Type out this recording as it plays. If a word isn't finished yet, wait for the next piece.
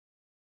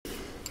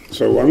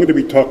So I'm going to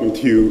be talking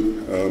to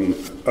you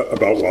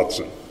about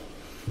Watson.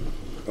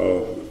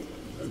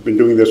 I've been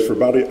doing this for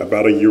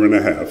about a year and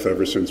a half,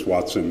 ever since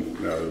Watson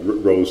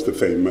rose to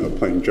fame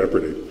playing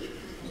Jeopardy.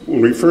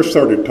 When we first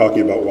started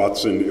talking about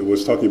Watson, it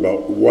was talking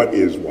about what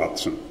is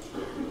Watson.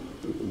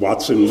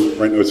 Watson,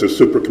 right now, is a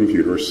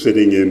supercomputer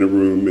sitting in a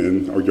room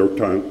in our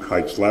Yorktown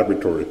Heights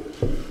laboratory.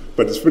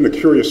 But it's been a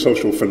curious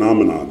social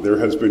phenomenon. There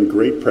has been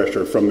great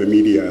pressure from the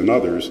media and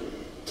others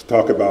to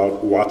talk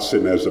about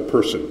Watson as a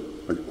person.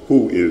 Like,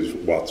 who is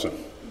Watson?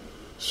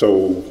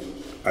 So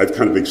I've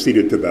kind of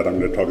acceded to that. I'm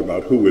going to talk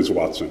about who is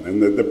Watson.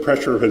 And the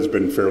pressure has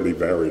been fairly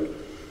varied.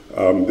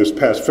 This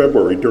past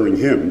February, during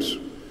HIMSS,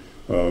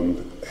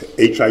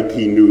 HIT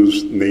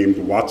News named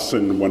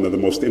Watson one of the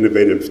most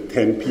innovative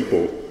 10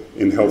 people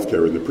in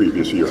healthcare in the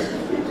previous year.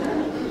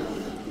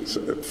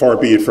 Far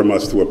be it from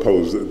us to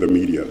oppose the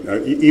media.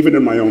 Even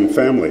in my own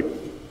family,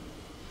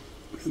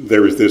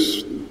 there is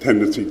this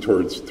tendency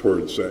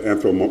towards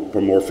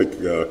anthropomorphic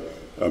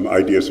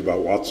ideas about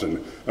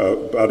Watson.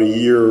 About a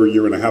year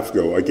and a half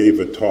ago, I gave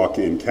a talk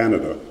in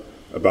Canada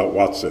about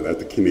Watson at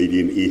the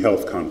Canadian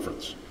eHealth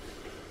Conference.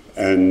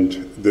 And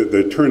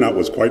the turnout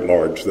was quite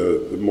large.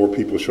 The more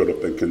people showed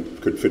up than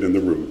could fit in the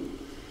room.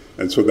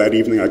 And so that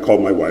evening I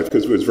called my wife,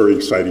 because it was very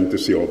exciting to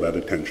see all that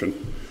attention.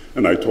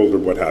 And I told her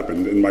what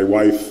happened. And my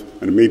wife,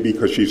 and it may be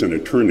because she's an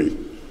attorney,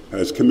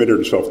 has committed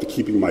herself to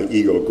keeping my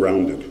ego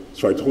grounded.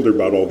 So I told her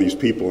about all these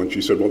people, and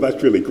she said, well,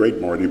 that's really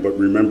great, Marty, but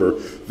remember,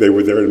 they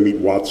were there to meet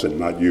Watson,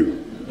 not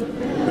you.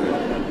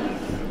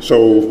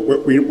 So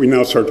we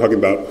now start talking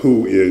about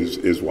who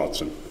is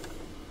Watson.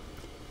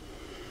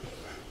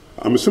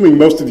 I'm assuming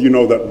most of you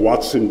know that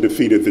Watson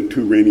defeated the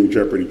two reigning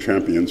Jeopardy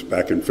champions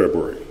back in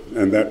February,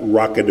 and that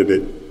rocketed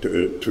it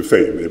to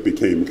fame. It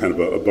became kind of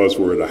a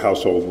buzzword, a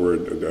household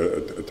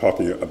word,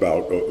 talking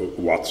about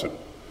Watson.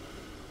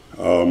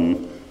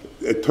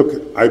 It took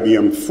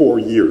IBM 4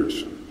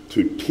 years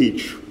to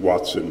teach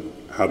Watson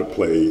how to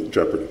play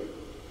Jeopardy.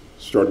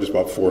 Started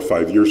about 4 or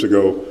 5 years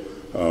ago.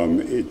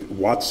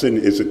 Watson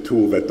is a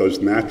tool that does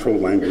natural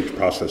language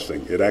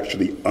processing. It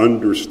actually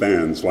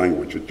understands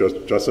language. It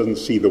just doesn't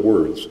see the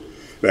words.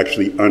 It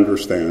actually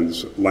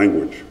understands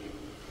language.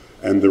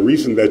 And the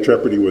reason that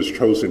Jeopardy was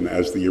chosen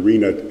as the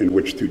arena in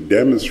which to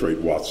demonstrate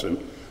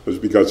Watson was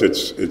because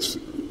it's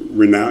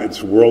renowned,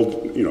 it's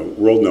world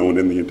known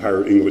in the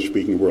entire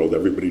English-speaking world.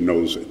 Everybody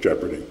knows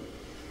Jeopardy.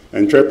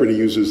 And Jeopardy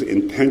uses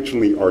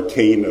intentionally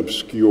arcane,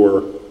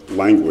 obscure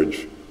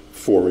language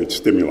for its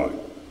stimuli.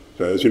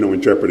 So as you know,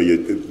 in Jeopardy,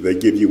 they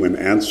give you an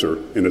answer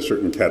in a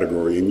certain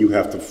category, and you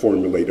have to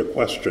formulate a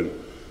question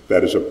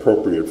that is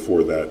appropriate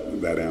for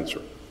that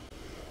answer.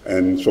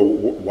 And so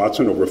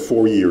Watson, over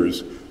 4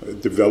 years,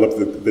 developed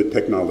the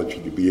technology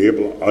to be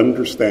able to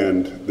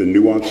understand the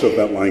nuance of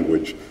that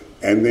language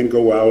and then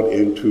go out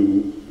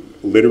into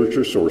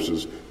literature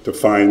sources to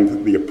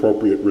find the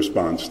appropriate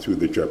response to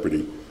the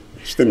Jeopardy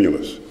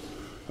stimulus.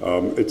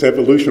 Its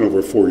evolution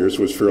over 4 years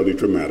was fairly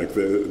dramatic.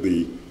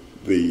 The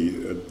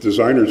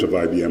designers of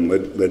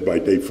IBM, led by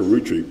Dave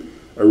Ferrucci,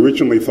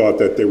 originally thought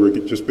that they were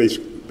just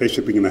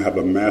basically going to have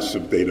a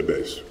massive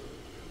database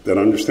that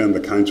understand the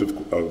kinds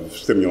of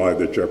stimuli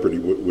that Jeopardy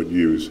would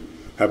use,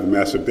 have a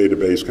massive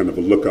database, kind of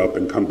a look up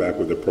and come back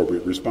with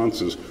appropriate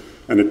responses.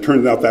 And it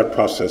turned out that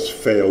process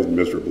failed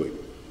miserably.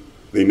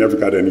 They never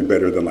got any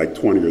better than like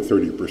 20 or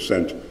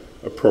 30%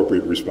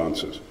 appropriate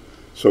responses.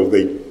 So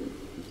they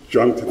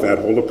junked that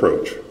whole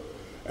approach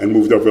and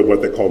moved over to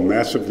what they call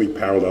massively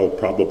parallel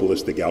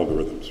probabilistic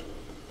algorithms.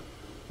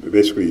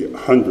 Basically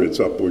hundreds,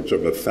 upwards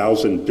of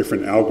 1,000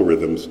 different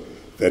algorithms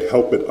that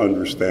help it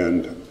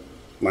understand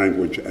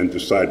language and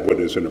decide what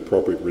is an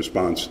appropriate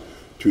response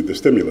to the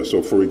stimulus.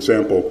 So for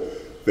example,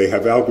 they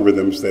have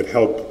algorithms that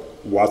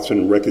help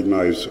Watson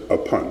recognize a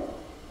pun,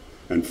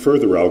 and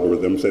further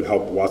algorithms that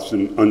help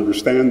Watson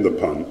understand the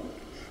pun,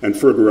 and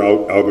further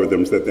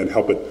algorithms that then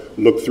help it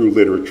look through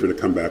literature to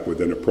come back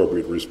with an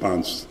appropriate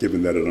response,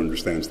 given that it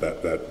understands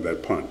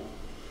that pun.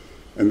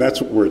 And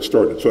that's where it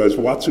started. So as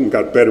Watson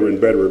got better and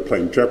better at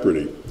playing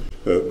Jeopardy,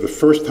 the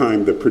first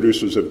time the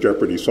producers of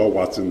Jeopardy saw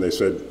Watson, they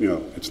said,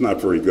 it's not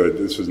very good.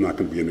 This is not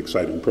going to be an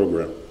exciting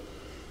program.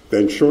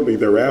 Then shortly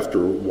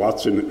thereafter,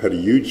 Watson had a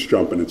huge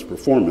jump in its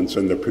performance,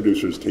 and the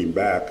producers came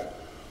back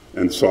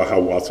and saw how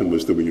Watson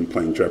was doing in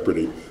playing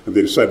Jeopardy. And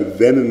they decided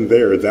then and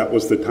there that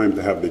was the time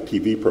to have the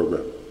TV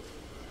program.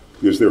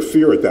 Because their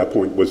fear at that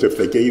point was if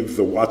they gave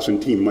the Watson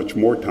team much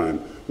more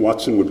time,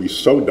 Watson would be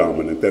so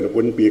dominant that it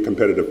wouldn't be a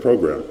competitive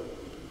program.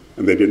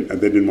 And they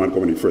didn't want to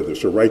go any further.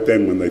 So right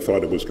then, when they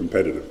thought it was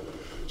competitive.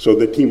 So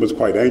the team was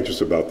quite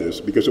anxious about this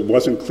because it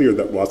wasn't clear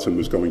that Watson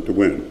was going to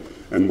win.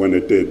 And when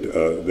it did,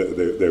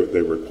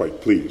 they were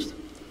quite pleased.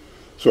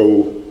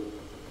 So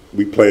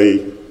we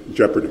play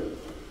Jeopardy.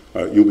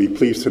 You'll be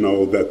pleased to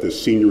know that the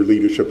senior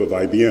leadership of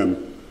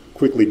IBM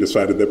quickly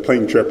decided that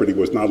playing Jeopardy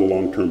was not a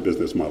long-term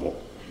business model.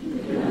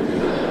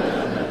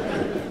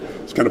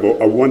 It's kind of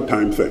a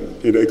one-time thing,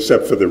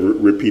 except for the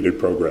repeated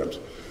programs.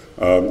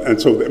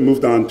 And so they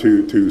moved on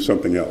to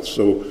something else.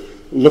 So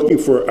looking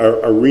for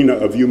our arena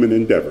of human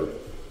endeavor,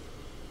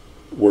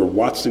 where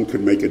Watson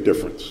could make a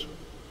difference.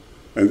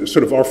 And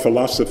sort of our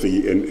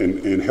philosophy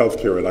in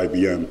healthcare at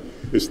IBM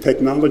is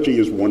technology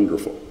is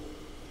wonderful.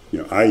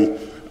 I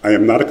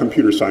am not a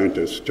computer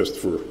scientist, just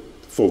for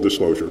full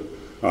disclosure.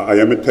 I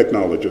am a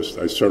technologist.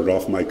 I started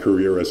off my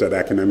career as an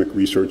academic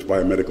research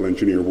biomedical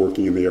engineer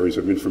working in the areas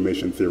of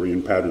information theory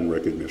and pattern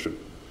recognition.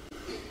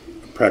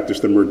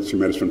 Practiced emergency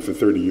medicine for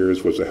 30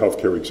 years, was a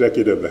healthcare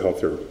executive, a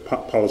healthcare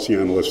policy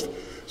analyst.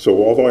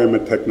 So although I am a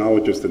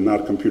technologist and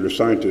not a computer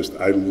scientist,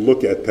 I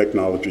look at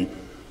technology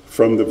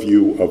from the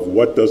view of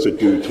what does it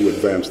do to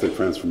advance the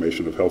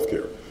transformation of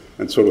healthcare.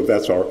 And sort of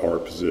that's our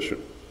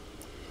position.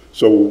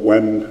 So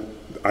when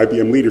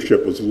IBM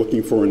leadership was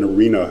looking for an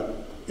arena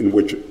in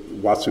which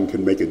Watson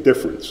can make a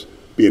difference,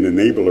 be an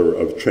enabler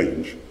of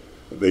change,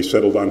 they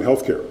settled on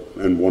healthcare.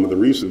 And one of the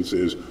reasons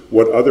is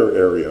what other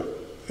area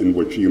in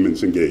which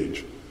humans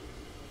engage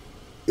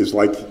is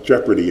like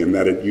Jeopardy in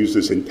that it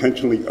uses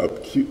intentionally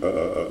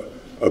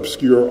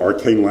obscure,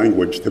 arcane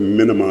language to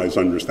minimize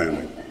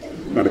understanding.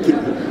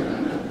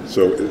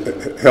 So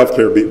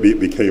healthcare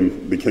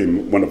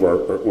became one of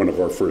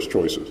our first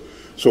choices.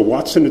 So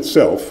Watson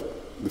itself,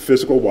 the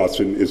physical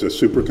Watson, is a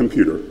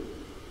supercomputer.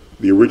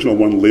 The original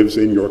one lives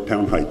in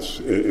Yorktown Heights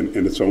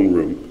in its own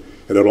room.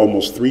 It had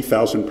almost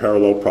 3,000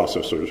 parallel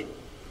processors.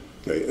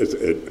 Okay,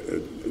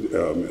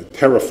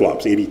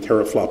 teraflops, 80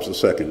 teraflops a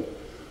second.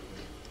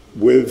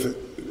 With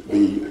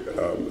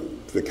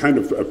the kind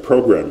of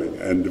programming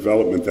and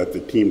development that the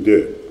team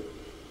did,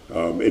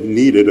 it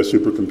needed a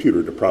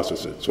supercomputer to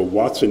process it. So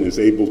Watson is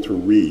able to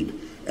read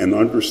and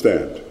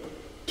understand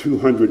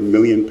 200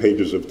 million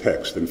pages of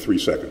text in 3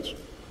 seconds.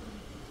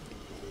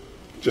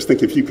 Just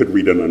think if you could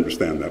read and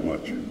understand that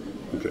much.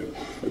 Okay.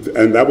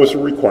 And that was a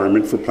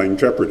requirement for playing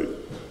Jeopardy.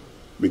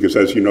 Because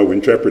as you know,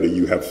 in Jeopardy,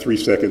 you have 3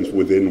 seconds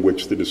within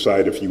which to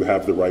decide if you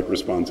have the right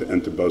response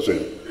and to buzz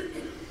in.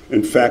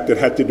 In fact, it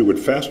had to do it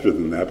faster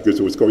than that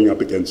because it was going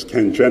up against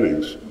Ken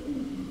Jennings,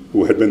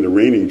 who had been the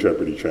reigning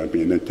Jeopardy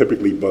champion and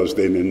typically buzzed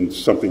in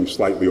something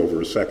slightly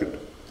over a second.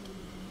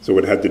 So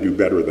it had to do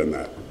better than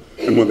that.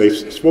 And when they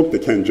spoke to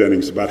Ken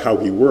Jennings about how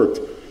he worked,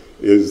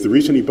 is the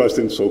reason he buzzed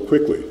in so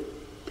quickly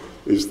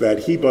is that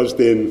he buzzed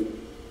in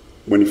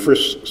when he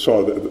first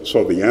saw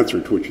the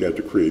answer to which he had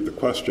to create the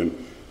question.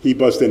 He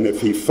buzzed in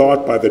if he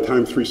thought by the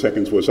time 3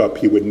 seconds was up,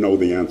 he would know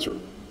the answer.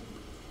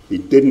 He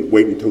didn't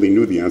wait until he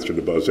knew the answer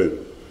to buzz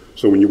in.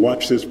 So when you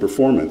watch his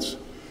performance,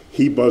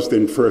 he buzzed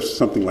in first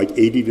something like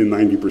 80 to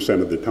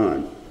 90% of the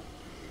time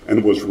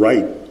and was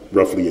right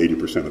roughly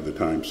 80% of the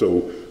time.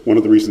 So one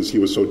of the reasons he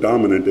was so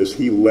dominant is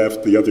he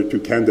left the other two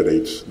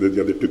candidates,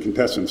 the other two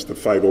contestants, to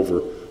fight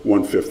over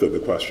 1/5 of the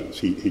questions.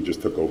 He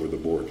just took over the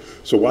board.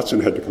 So Watson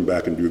had to come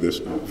back and do this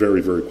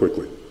very, very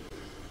quickly.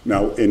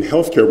 Now, in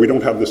healthcare, we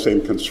don't have the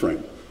same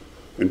constraint.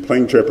 In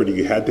playing Jeopardy,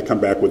 you had to come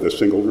back with a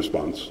single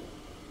response.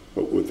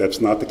 But that's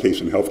not the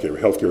case in healthcare.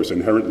 Healthcare is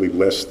inherently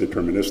less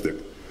deterministic.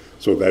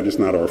 So that is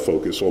not our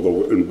focus,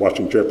 although in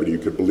watching Jeopardy, you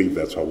could believe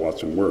that's how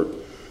Watson worked.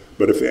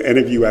 But if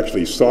any of you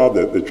actually saw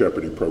the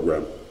Jeopardy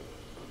program,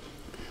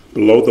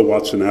 below the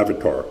Watson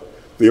avatar,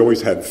 they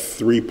always had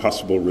 3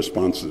 possible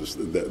responses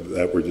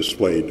that were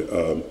displayed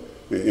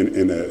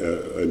in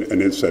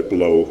an inset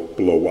below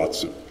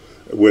Watson,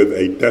 with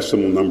a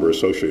decimal number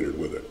associated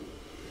with it.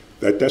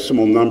 That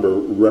decimal number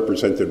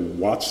represented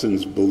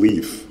Watson's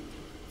belief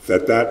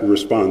that that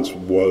response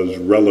was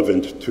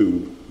relevant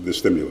to the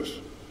stimulus.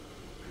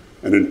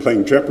 And in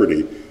playing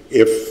Jeopardy,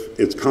 if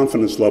its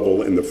confidence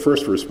level in the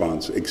first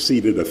response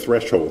exceeded a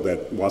threshold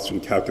that Watson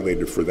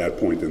calculated for that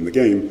point in the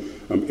game,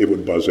 it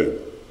would buzz in.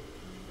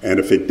 And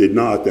if it did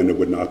not, then it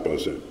would not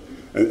buzz in.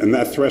 And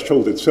that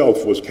threshold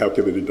itself was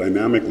calculated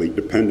dynamically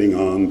depending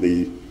on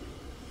the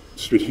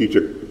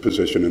strategic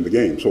position in the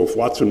game. So if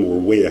Watson were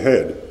way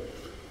ahead,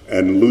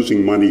 and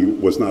losing money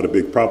was not a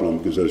big problem,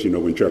 because as you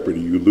know, in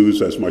Jeopardy, you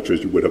lose as much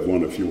as you would have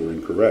won if you were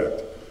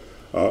incorrect.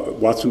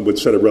 Watson would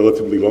set a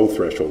relatively low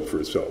threshold for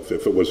itself.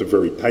 If it was a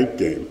very tight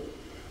game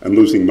and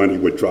losing money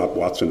would drop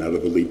Watson out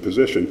of the lead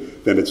position,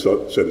 then it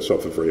set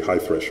itself a very high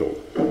threshold.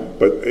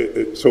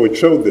 But so it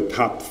showed the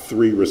top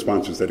 3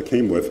 responses that it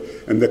came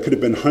with, and there could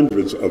have been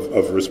hundreds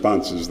of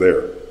responses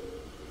there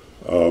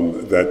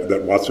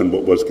that Watson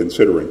was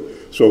considering.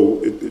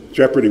 So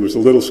Jeopardy was a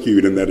little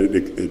skewed in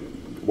that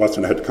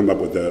Watson had to come up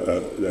with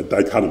a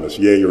dichotomous,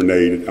 yay or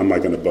nay, am I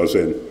going to buzz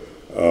in,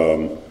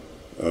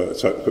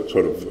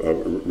 sort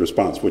of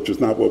response, which is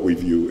not what we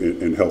view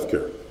in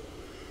healthcare.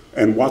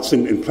 And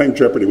Watson, in playing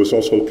Jeopardy, was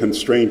also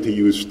constrained to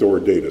use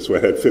stored data. So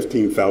it had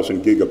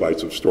 15,000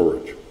 gigabytes of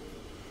storage.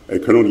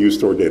 It could only use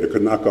stored data. It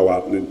could not go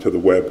out into the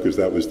web because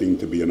that was deemed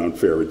to be an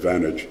unfair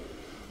advantage.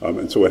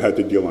 And so it had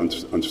to deal on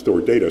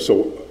stored data.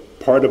 So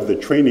part of the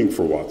training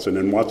for Watson,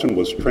 and Watson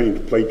was trained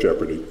to play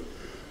Jeopardy,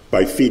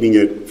 by feeding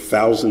it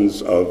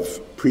thousands of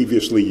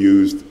previously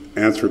used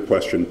answer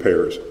question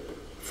pairs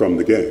from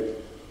the game.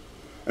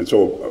 And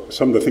so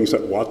some of the things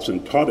that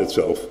Watson taught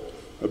itself,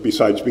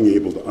 besides being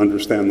able to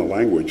understand the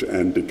language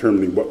and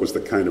determining what was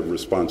the kind of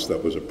response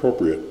that was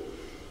appropriate,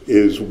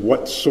 is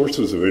what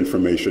sources of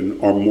information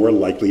are more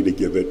likely to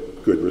give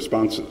it good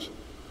responses.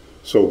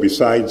 So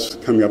besides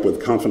coming up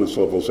with confidence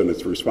levels in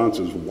its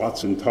responses,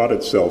 Watson taught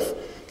itself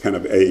kind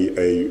of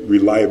a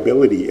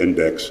reliability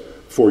index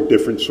for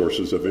different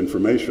sources of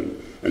information.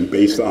 And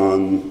based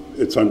on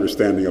its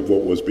understanding of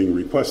what was being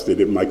requested,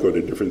 it might go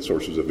to different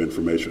sources of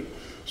information.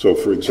 So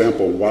for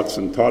example,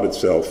 Watson taught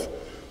itself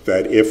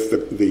that if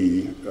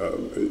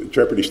the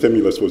Jeopardy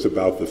stimulus was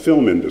about the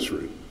film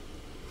industry,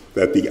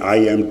 that the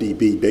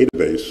IMDb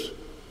database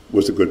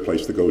was a good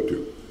place to go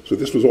to. So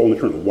this was all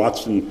internal.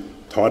 Watson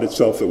taught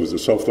itself. It was a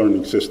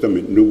self-learning system.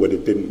 It knew what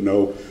it didn't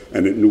know,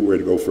 and it knew where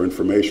to go for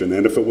information.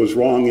 And if it was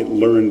wrong, it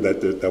learned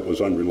that that was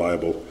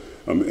unreliable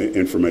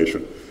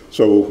information.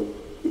 So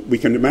we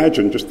can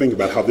imagine, just think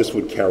about how this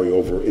would carry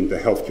over into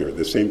healthcare,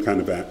 the same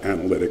kind of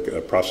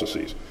analytic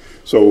processes.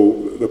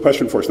 So the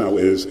question for us now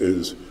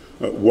is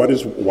what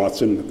is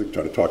Watson? I'm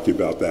trying to talk to you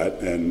about that,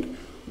 and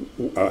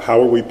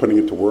how are we putting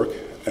it to work,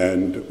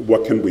 and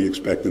what can we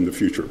expect in the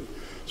future?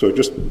 So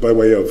just by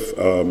way of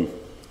a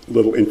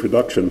little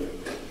introduction,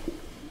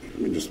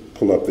 let me just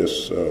pull up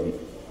this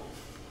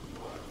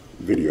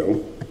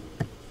video.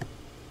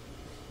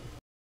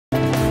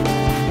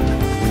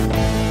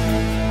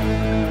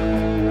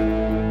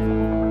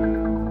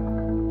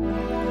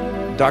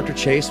 Dr.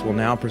 Chase will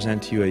now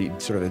present to you a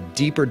sort of a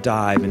deeper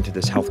dive into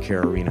this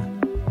healthcare arena.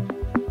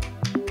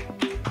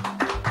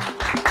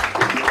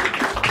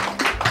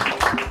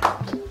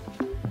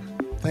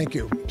 Thank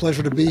you.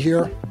 Pleasure to be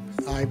here.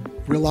 I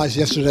realized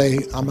yesterday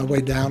on my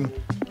way down,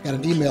 got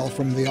an email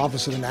from the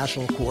Office of the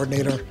National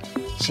Coordinator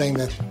saying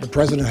that the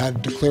President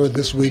had declared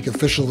this week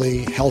officially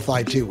Health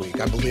IT Week.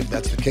 I believe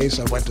that's the case.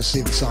 I went to see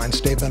the signed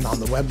statement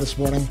on the web this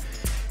morning,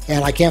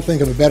 and I can't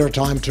think of a better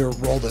time to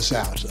roll this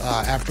out.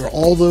 After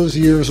all those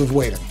years of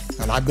waiting,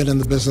 and I've been in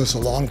the business a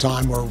long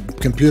time where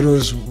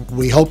computers,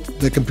 we hoped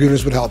the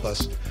computers would help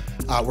us,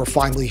 we're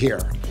finally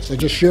here. So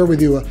just share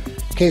with you a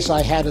case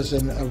I had as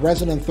a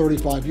resident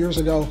 35 years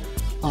ago.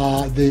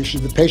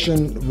 The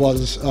patient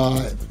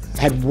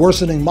had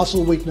worsening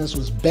muscle weakness,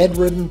 was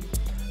bedridden,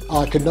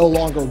 could no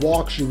longer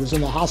walk. She was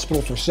in the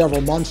hospital for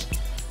several months.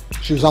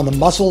 She was on the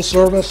muscle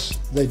service.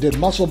 They did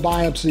muscle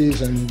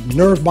biopsies and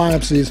nerve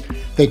biopsies.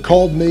 They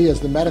called me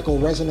as the medical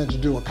resident to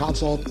do a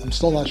consult. I'm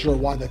still not sure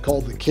why they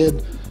called the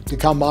kid to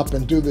come up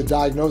and do the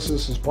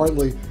diagnosis. It's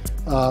partly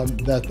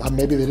that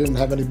maybe they didn't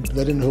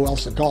know who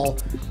else to call.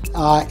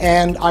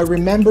 And I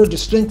remember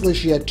distinctly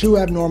she had 2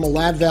 abnormal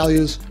lab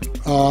values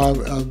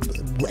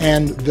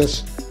and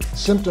this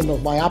symptom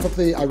of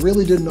myopathy. I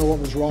really didn't know what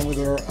was wrong with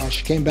her.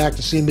 She came back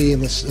to see me in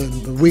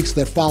the weeks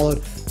that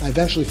followed. I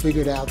eventually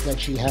figured out that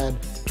she had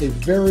a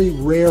very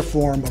rare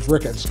form of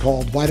rickets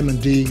called vitamin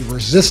D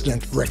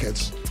resistant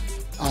rickets.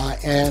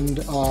 And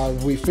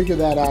we figured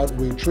that out,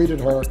 we treated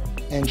her,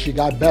 and she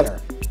got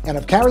better. And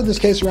I've carried this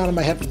case around in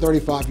my head for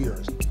 35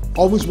 years,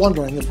 always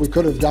wondering if we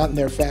could have gotten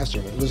there faster.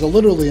 It was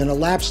literally an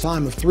elapsed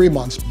time of 3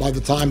 months by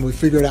the time we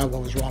figured out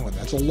what was wrong with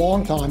her. That's a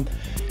long time,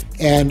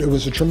 and it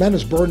was a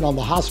tremendous burden on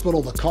the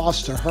hospital, the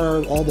cost to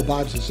her, all the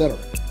biopsies, etc.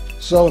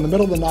 So in the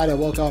middle of the night, I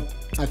woke up,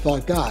 I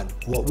thought, God,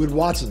 what would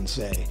Watson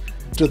say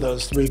to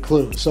those 3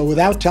 clues? So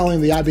without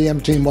telling the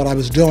IBM team what I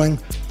was doing,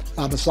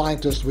 I'm a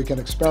scientist, we can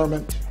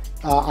experiment.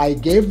 I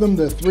gave them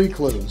the 3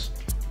 clues,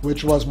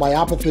 which was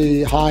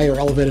myopathy, high or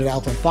elevated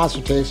alkaline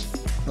phosphatase,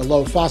 or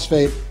low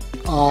phosphate.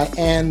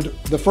 And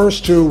the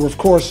first 2 were, of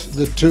course,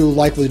 the 2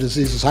 likely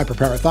diseases,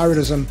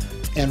 hyperparathyroidism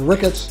and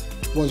rickets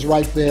was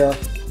right there.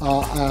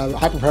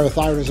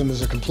 Hyperparathyroidism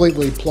is a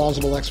completely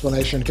plausible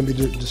explanation, can be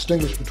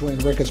distinguished between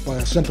rickets by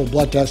a simple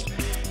blood test.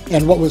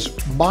 And what was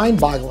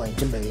mind-boggling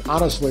to me,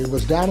 honestly,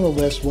 was down on the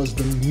list was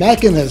the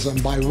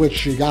mechanism by which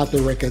she got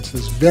the rickets,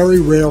 this very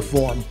rare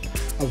form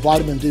of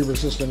vitamin D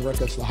resistant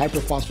rickets, the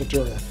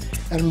hyperphosphaturia.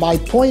 And my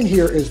point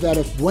here is that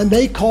if when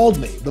they called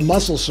me, the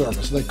muscle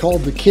service, they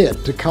called the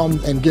kid to come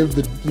and give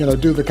the,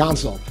 do the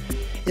consult.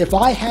 If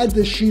I had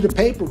this sheet of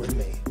paper with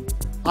me,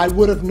 I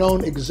would have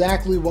known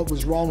exactly what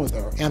was wrong with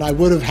her, and I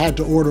would have had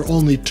to order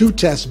only 2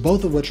 tests,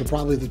 both of which are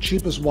probably the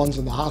cheapest ones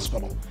in the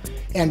hospital.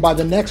 And by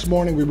the next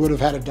morning, we would have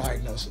had a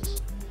diagnosis.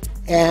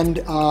 And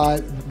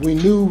we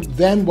knew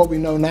then what we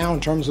know now in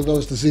terms of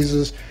those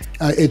diseases.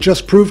 It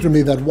just proved to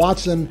me that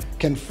Watson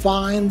can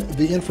find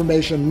the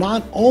information,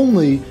 not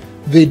only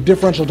the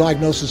differential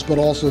diagnosis, but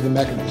also the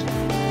mechanism.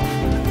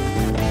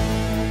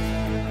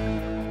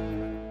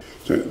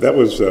 So that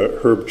was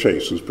Herb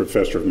Chase, who's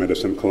professor of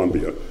medicine at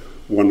Columbia,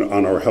 one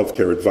on our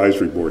healthcare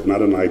advisory board,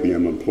 not an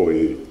IBM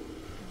employee,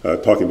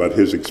 talking about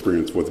his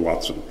experience with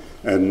Watson.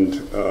 And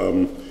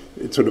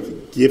it sort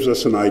of gives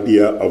us an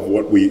idea of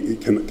what we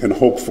can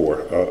hope for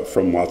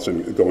from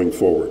Watson going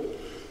forward.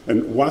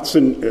 And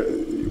Watson,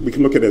 we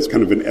can look at it as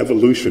kind of an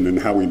evolution in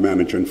how we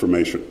manage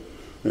information.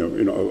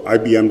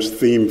 IBM's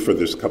theme for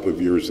this couple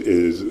of years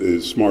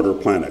is smarter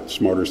planet,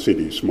 smarter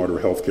cities, smarter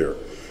healthcare.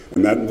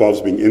 And that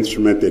involves being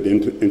instrumented,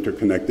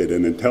 interconnected,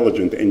 and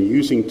intelligent, and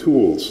using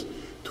tools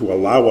to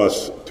allow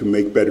us to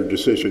make better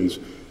decisions,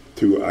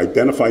 to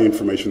identify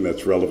information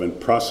that's relevant,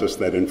 process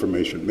that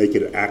information, make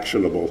it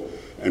actionable,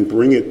 and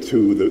bring it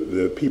to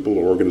the people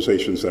or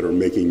organizations that are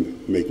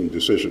making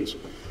decisions.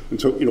 And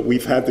so,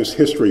 we've had this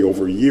history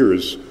over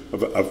years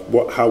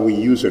of how we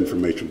use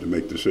information to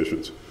make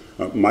decisions.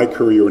 My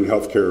career in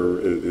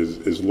healthcare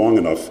is long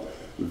enough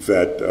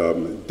that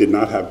did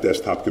not have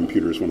desktop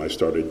computers when I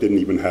started, didn't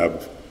even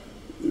have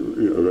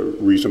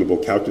reasonable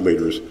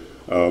calculators,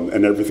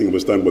 and everything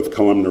was done with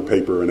columnar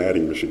paper and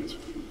adding machines.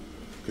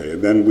 Okay,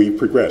 and then we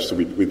progressed. So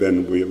we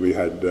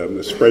had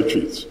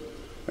spreadsheets,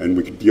 and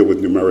we could deal with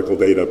numerical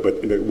data, but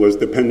it was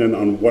dependent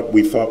on what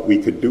we thought we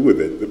could do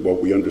with it,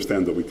 what we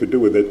understand that we could do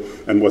with it,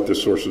 and what the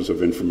sources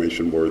of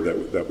information were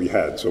that we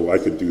had. So I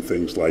could do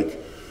things like,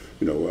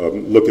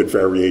 look at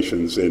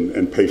variations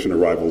in patient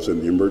arrivals in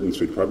the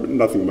emergency department,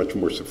 nothing much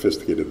more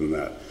sophisticated than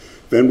that.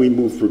 Then we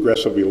moved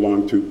progressively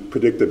along to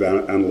predictive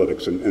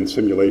analytics and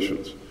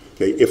simulations.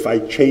 Okay, if I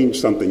change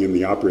something in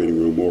the operating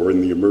room or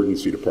in the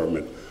emergency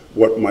department,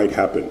 what might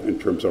happen in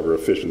terms of our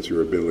efficiency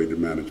or ability to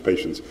manage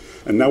patients.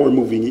 And now we're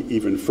moving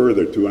even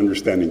further to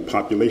understanding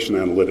population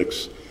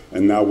analytics,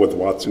 and now with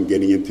Watson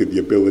getting into the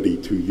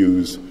ability to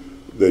use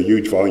the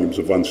huge volumes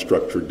of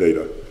unstructured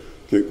data.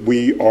 Okay,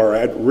 we are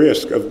at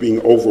risk of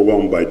being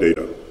overwhelmed by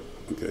data.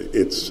 Okay,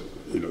 it's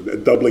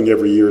doubling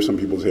every year. Some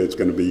people say it's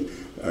going to be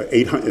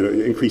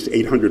increase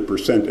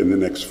 800% in the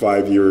next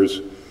 5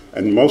 years,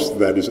 and most of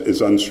that is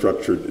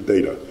unstructured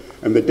data.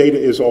 And the data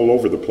is all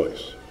over the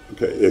place.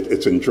 Okay,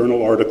 it's in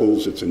journal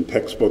articles, it's in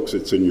textbooks,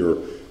 it's in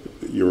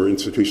your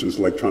institution's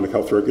electronic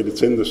health record,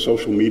 it's in the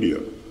social media.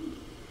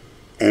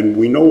 And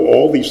we know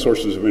all these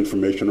sources of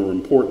information are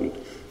important.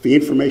 The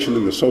information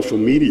in the social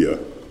media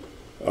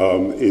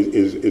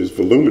is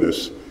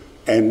voluminous,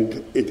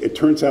 and it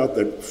turns out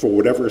that for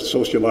whatever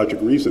sociologic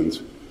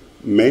reasons,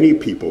 many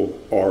people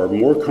are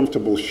more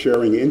comfortable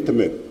sharing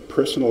intimate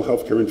personal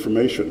healthcare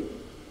information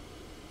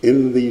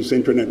in these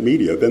internet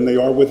media than they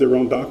are with their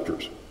own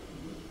doctors.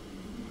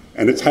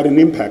 And it's had an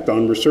impact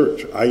on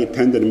research. I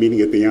attended a meeting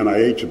at the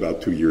NIH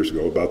about 2 years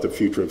ago about the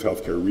future of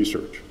healthcare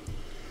research.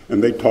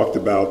 And they talked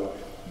about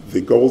the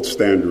gold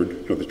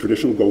standard, the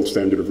traditional gold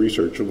standard of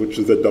research, which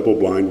is the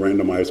double-blind,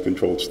 randomized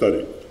controlled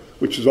study,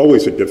 which is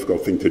always a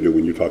difficult thing to do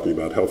when you're talking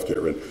about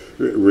healthcare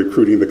and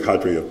recruiting the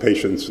cadre of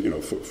patients,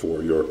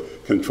 for your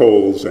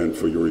controls and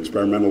for your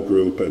experimental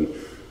group, and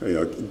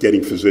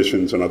getting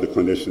physicians and other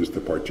clinicians to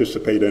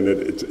participate in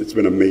it. It's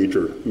been a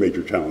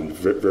major challenge,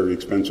 very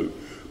expensive.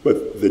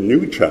 But the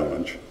new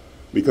challenge,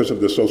 because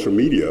of the social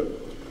media,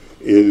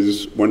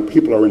 is when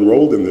people are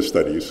enrolled in the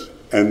studies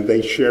and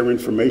they share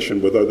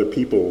information with other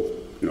people,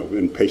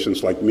 in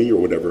patients like me or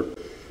whatever,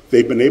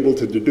 they've been able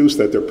to deduce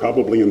that they're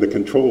probably in the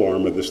control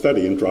arm of the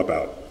study and drop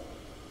out.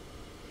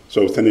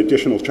 So it's an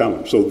additional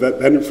challenge. So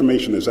that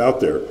information is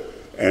out there.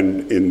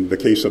 And in the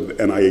case of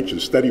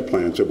NIH's study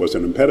plans, it was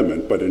an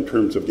impediment. But in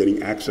terms of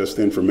getting access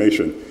to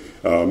information,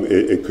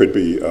 it could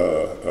be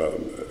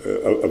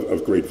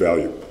of great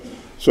value.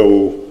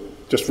 So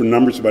just for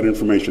numbers about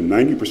information,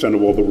 90%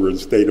 of all the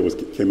world's data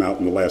came out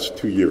in the last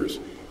 2 years.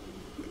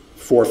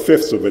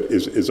 4/5 of it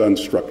is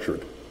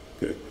unstructured.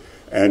 Okay?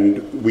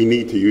 And we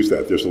need to use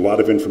that. There's a lot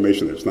of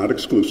information there. It's not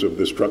exclusive.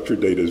 The structured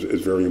data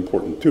is very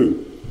important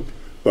too.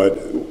 But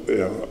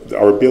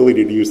our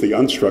ability to use the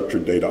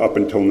unstructured data up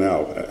until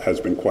now has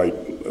been quite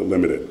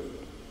limited.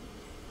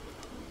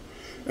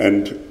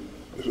 And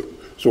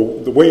so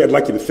the way I'd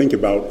like you to think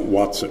about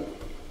Watson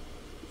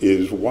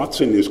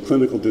is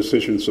clinical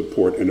decision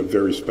support in a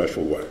very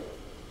special way.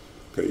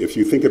 Okay, if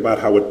you think about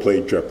how it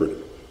played Jeopardy,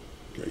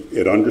 okay,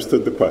 it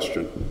understood the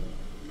question.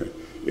 Okay,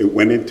 it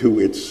went into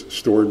its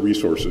stored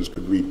resources,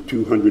 could read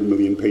 200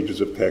 million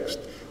pages of text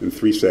in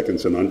 3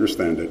 seconds and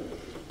understand it,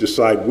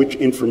 decide which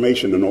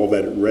information and all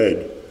that it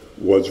read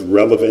was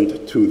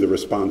relevant to the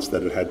response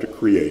that it had to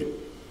create,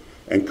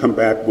 and come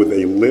back with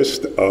a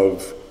list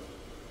of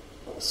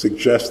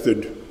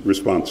suggested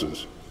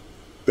responses.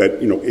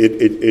 That,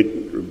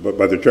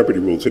 by the Jeopardy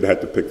rules, it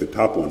had to pick the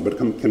top one, but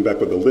it came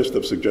back with a list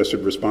of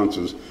suggested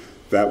responses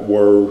that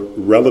were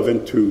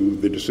relevant to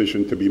the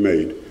decision to be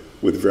made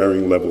with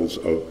varying levels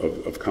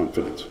of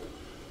confidence.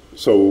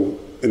 So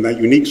in that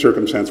unique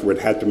circumstance where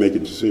it had to make a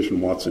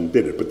decision, Watson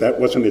did it, but that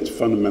wasn't its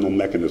fundamental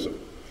mechanism.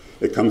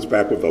 It comes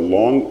back with a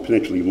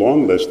potentially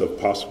long list of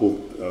possible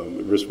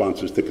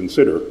responses to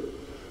consider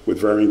with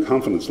varying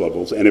confidence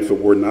levels, and if it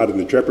were not in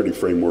the Jeopardy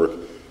framework,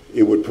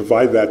 it would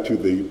provide that to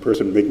the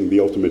person making the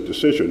ultimate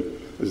decision,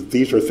 as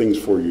these are things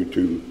for you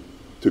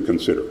to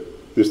consider.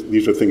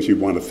 These are things you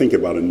want to think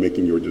about in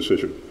making your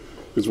decision.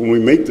 Because when we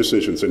make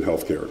decisions in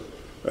healthcare,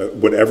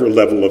 whatever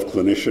level of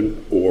clinician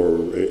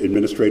or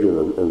administrator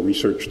or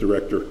research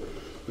director,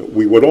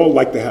 we would all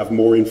like to have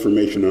more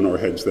information in our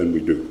heads than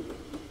we do.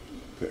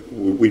 Okay.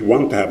 We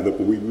want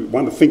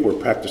to think we're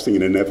practicing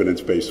in an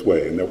evidence-based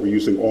way and that we're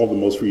using all the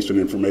most recent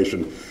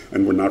information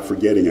and we're not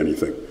forgetting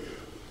anything.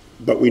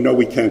 But we know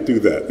we can't do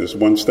that. There's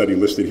one study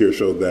listed here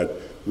showed that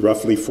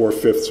roughly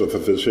 4/5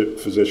 of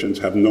physicians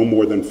have no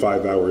more than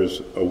 5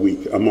 hours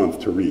a month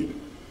to read.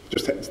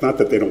 It's not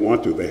that they don't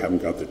want to, they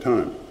haven't got the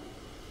time.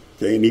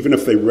 Okay, and even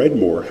if they read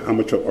more, how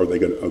much are they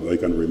going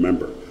to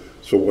remember?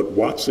 So what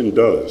Watson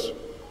does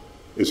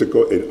is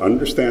it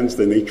understands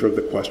the nature of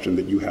the question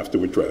that you have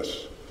to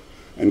address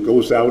and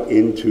goes out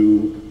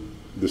into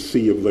the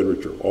sea of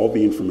literature, all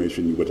the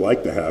information you would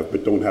like to have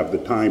but don't have the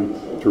time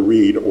to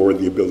read or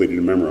the ability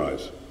to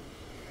memorize,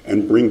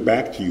 and bring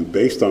back to you,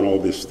 based on all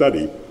this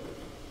study,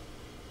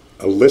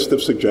 a list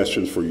of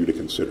suggestions for you to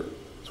consider.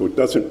 So it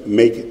doesn't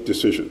make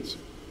decisions.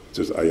 It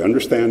says, I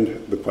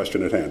understand the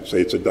question at hand. Say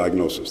it's a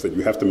diagnosis, that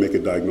you have to make a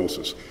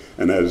diagnosis.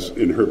 And as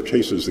in Herb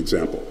Chase's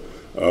example,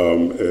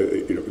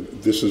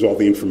 this is all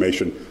the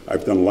information.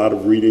 I've done a lot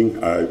of reading.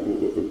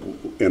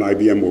 In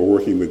IBM, we're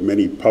working with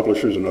many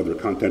publishers and other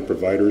content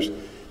providers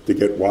to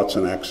get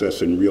Watson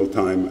access in real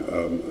time,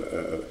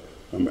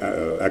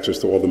 access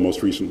to all the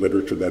most recent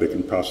literature that it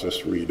can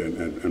process, read,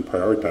 and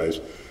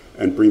prioritize,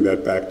 and bring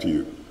that back to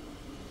you.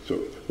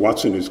 So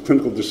Watson is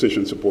clinical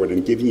decision support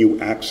and giving you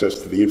access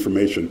to the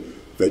information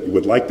that you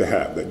would like to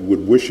have, that you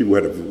would wish you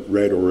would have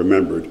read or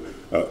remembered,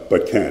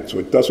 but can't. So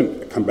it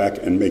doesn't come back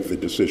and make the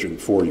decision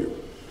for you.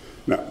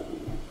 Now,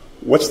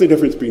 what's the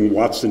difference between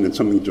Watson and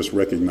something that just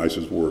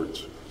recognizes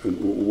words? And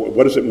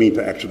what does it mean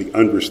to actually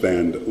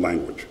understand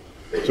language?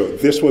 So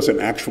this was an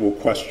actual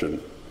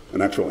question,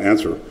 an actual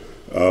answer.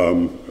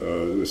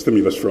 The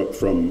stimulus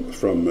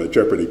from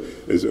Jeopardy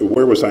is,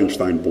 where was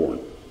Einstein born?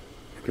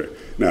 Okay.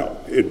 Now,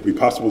 it'd be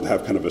possible to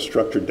have kind of a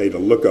structured data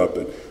lookup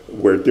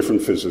where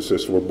different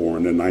physicists were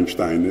born, and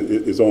Einstein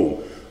is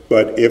Ohm.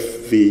 But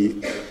if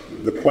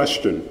the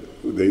question,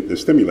 the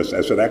stimulus,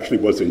 as it actually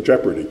was in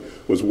Jeopardy,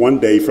 was one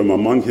day from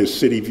among his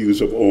city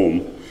views of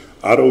Ohm,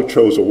 Otto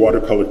chose a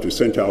watercolor to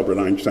send to Albert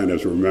Einstein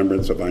as a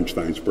remembrance of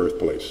Einstein's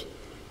birthplace.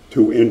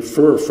 To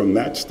infer from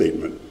that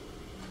statement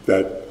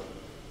that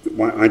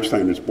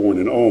Einstein is born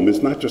in Ohm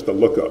is not just a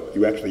lookup.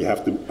 You actually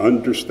have to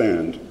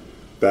understand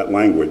that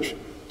language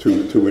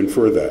to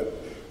infer that.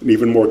 An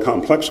even more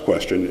complex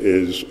question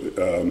is,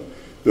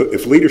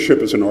 if leadership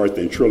is an art,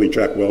 then surely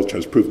Jack Welch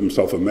has proved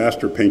himself a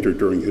master painter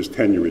during his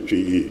tenure at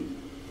GE.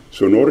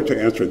 So in order to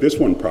answer this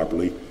one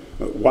properly,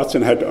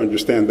 Watson had to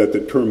understand that the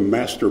term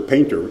master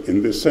painter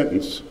in this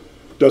sentence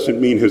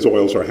doesn't mean his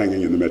oils are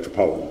hanging in the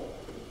Metropolitan.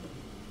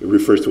 It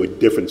refers to a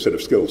different set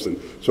of skills.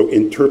 And so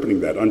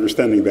interpreting that,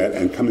 understanding that,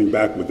 and coming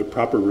back with the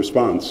proper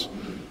response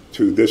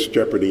to this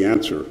Jeopardy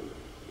answer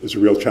is a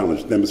real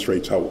challenge. It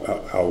demonstrates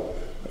how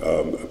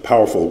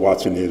powerful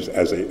Watson is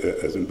as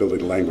an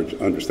ability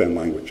to understand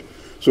language.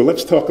 So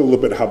let's talk a little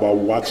bit how about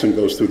Watson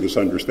goes through this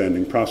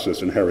understanding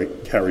process and how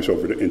it carries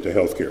over into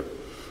healthcare.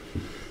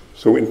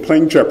 So in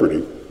playing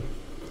Jeopardy,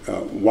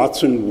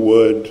 Watson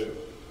would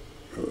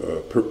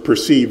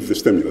perceive the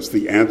stimulus,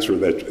 the answer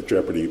that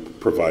Jeopardy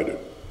provided.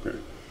 Okay?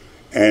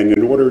 And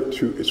in order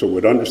to, so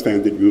would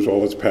understand it, use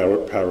all its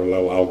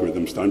parallel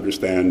algorithms to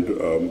understand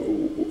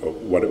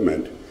what it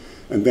meant.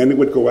 And then it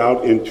would go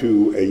out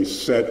into a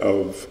set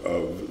of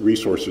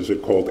resources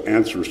it called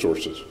answer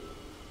sources.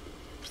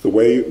 The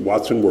way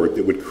Watson worked,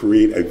 it would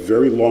create a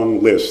very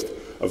long list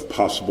of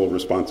possible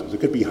responses.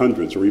 It could be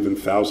hundreds or even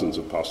thousands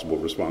of possible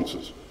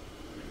responses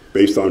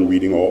based on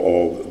reading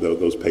all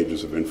those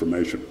pages of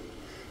information.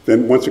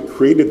 Then once it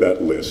created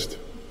that list,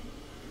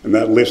 and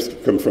that list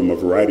could come from a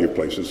variety of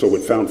places, so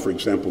it found, for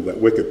example, that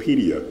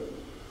Wikipedia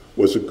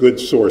was a good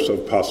source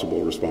of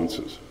possible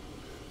responses.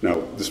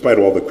 Now, despite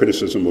all the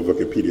criticism of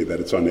Wikipedia that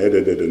it's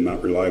unedited and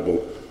not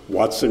reliable,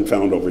 Watson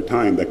found over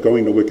time that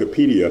going to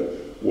Wikipedia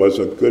was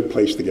a good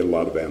place to get a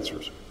lot of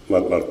answers, a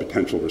lot of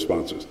potential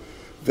responses.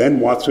 Then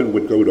Watson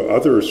would go to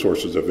other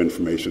sources of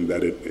information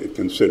that it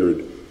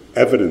considered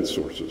evidence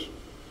sources.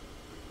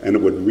 And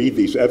it would read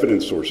these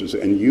evidence sources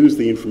and use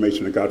the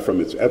information it got from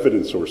its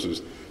evidence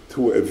sources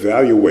to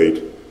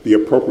evaluate the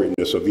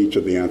appropriateness of each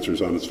of the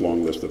answers on its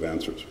long list of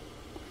answers.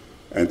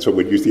 And so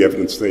we'd use the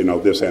evidence to say, no,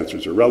 this answer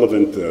is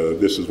irrelevant,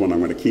 this is one I'm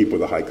going to keep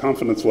with a high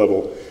confidence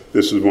level,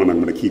 this is one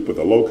I'm going to keep with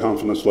a low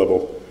confidence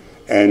level,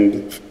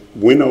 and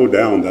winnow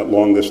down that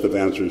long list of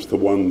answers to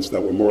ones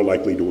that were more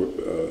likely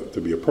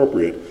to be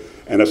appropriate,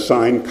 and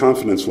assign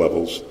confidence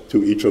levels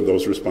to each of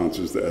those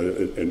responses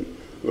and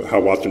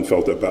how Watson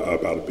felt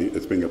about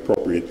it being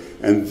appropriate,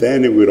 and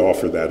then it would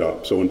offer that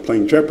up. So in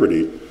playing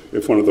Jeopardy,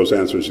 if one of those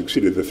answers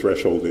exceeded the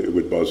threshold, it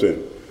would buzz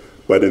in.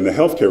 But in the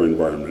healthcare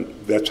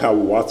environment, that's how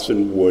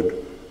Watson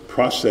would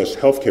process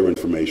healthcare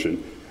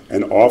information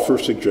and offer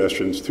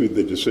suggestions to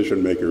the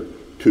decision maker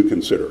to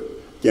consider.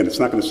 Again, it's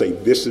not going to say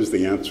this is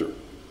the answer.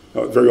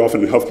 Very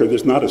often in healthcare,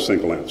 there's not a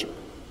single answer.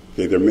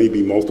 Okay, there may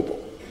be multiple.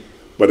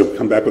 But it would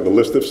come back with a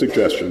list of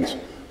suggestions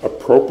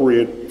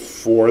appropriate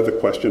for the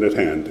question at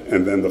hand,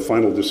 and then the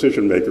final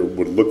decision maker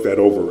would look that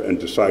over and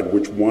decide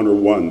which one or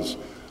ones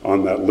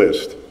on that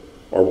list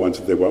are ones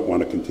that they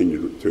want to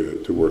continue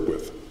to work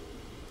with.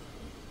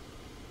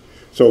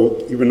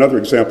 So give another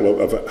example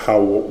of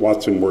how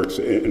Watson works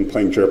in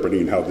playing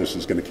Jeopardy and how this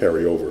is going to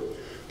carry over.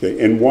 Okay,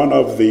 in one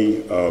of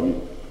the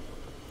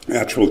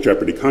actual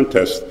Jeopardy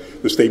contests,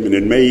 the statement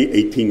in May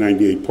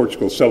 1898,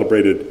 Portugal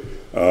celebrated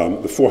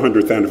the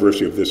 400th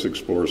anniversary of this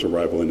explorer's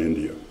arrival in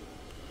India.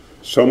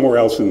 Somewhere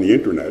else in the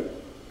internet,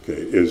 okay,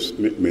 is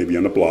maybe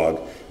on a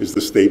blog, is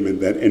the statement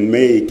that in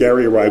May,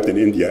 Gary arrived in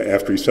India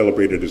after he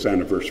celebrated his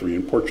anniversary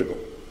in Portugal.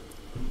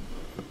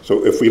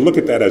 So if we look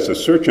at that as a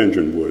search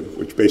engine would,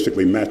 which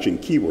basically matching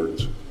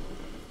keywords,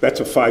 That's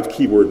a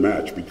 5-keyword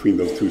match between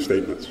those two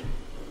statements.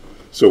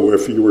 So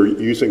if you were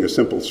using a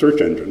simple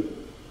search engine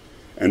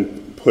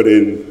and put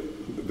in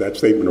that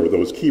statement or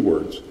those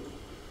keywords,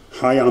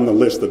 high on the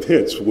list of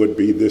hits would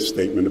be this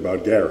statement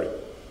about Gary.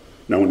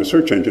 Now in a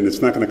search engine,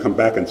 it's not going to come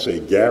back and say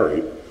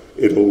Gary.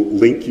 It'll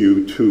link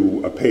you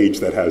to a page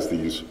that has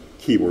these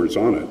keywords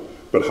on it.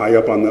 But high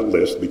up on that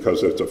list,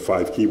 because it's a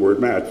 5-keyword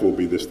match, will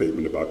be this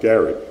statement about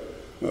Gary.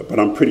 But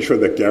I'm pretty sure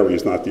that Gary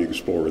is not the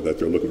explorer that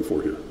they're looking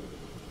for here.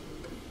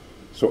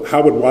 So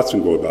how would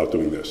Watson go about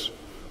doing this?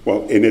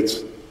 Well,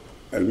 as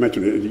I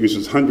mentioned, it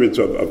uses hundreds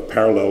of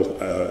parallel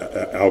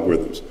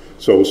algorithms.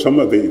 So some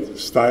of the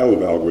style of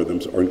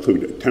algorithms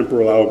include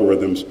temporal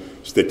algorithms,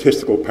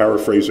 statistical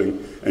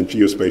paraphrasing, and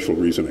geospatial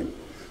reasoning.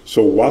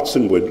 So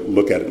Watson would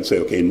look at it and say,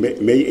 okay, in May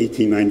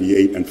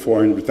 1898 and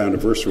 400th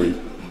anniversary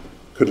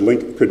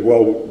could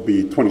well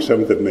be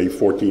 27th of May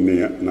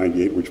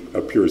 1498, which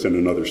appears in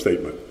another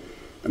statement.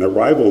 An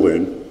arrival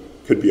in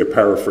could be a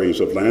paraphrase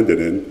of landed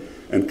in,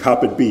 and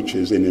Kapit Beach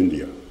is in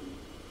India.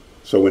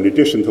 So in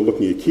addition to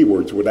looking at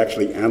keywords, it would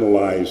actually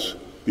analyze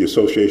the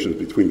associations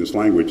between this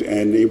language,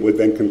 and it would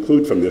then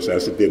conclude from this,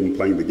 as it did in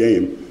playing the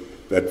game,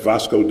 that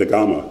Vasco da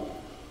Gama,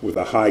 with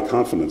a high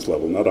confidence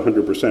level, not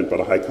 100%, but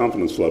a high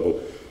confidence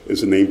level,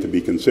 is a name to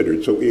be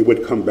considered. So it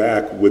would come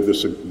back with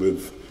this,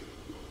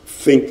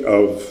 think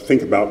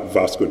about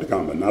Vasco da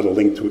Gama, not a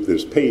link to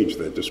this page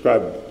that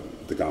described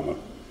da Gama,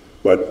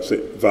 but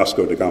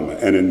Vasco da Gama.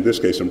 And in this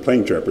case, in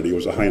playing Jeopardy, it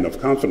was a high enough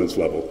confidence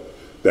level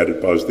that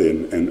it buzzed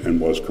in and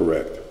was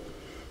correct.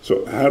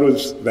 So how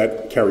does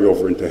that carry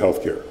over into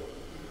healthcare?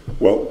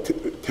 Well,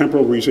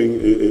 temporal reasoning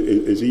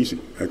is easy.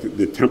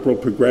 The temporal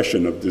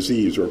progression of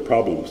disease or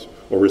problems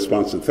or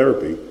response to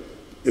therapy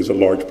is a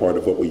large part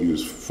of what we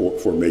use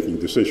for making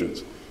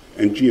decisions.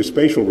 And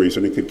geospatial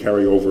reasoning could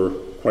carry over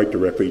quite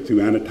directly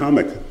to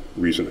anatomic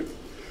reasoning.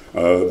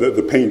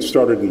 The pain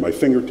started in my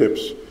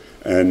fingertips,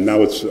 and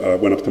now it's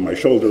went up to my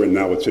shoulder, and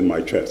now it's in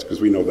my chest,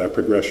 because we know that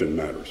progression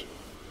matters.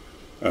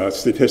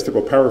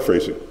 Statistical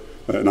paraphrasing.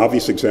 An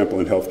obvious example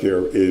in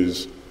healthcare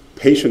is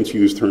patients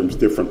use terms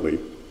differently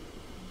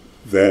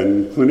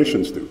than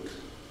clinicians do.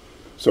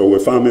 So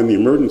if I'm in the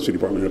emergency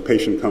department and a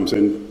patient comes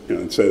in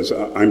and says,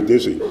 I'm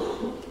dizzy,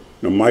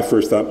 my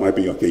first thought might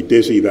be, okay,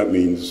 dizzy, that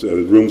means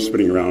room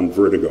spinning around,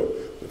 vertigo,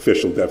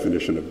 official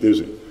definition of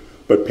dizzy.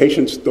 But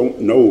patients don't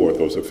know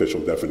those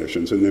official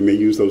definitions, and they may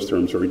use those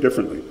terms very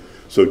differently.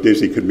 So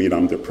dizzy could mean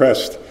I'm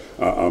depressed,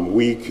 I'm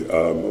weak,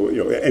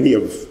 any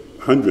of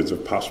hundreds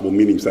of possible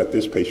meanings that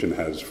this patient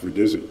has for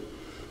dizzy.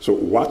 So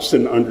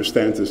Watson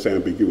understands this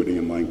ambiguity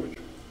in language.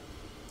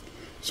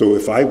 So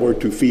if I were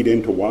to feed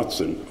into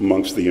Watson,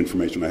 amongst the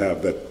information I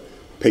have, that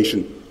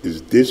patient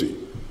is dizzy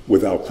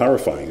without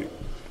clarifying it,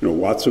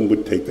 Watson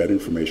would take that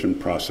information,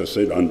 process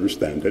it,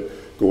 understand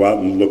it, go out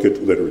and look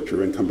at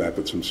literature and come back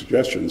with some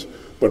suggestions.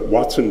 But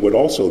Watson would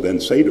also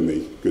then say to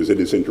me, because it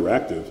is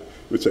interactive,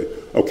 would say,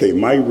 okay,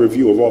 my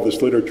review of all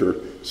this literature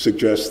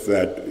suggests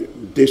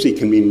that dizzy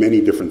can mean many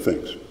different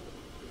things.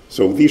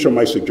 So these are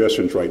my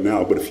suggestions right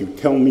now, but if you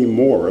tell me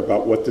more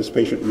about what this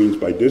patient means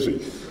by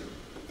dizzy,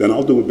 then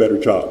I'll do a better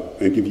job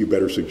and give you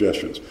better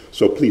suggestions.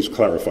 So please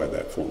clarify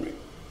that for me.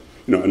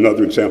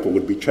 Another example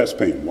would be chest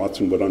pain.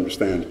 Watson would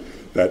understand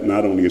that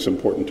not only is it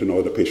important to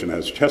know the patient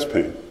has chest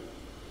pain,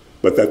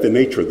 but that the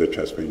nature of the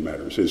chest pain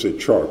matters. Is it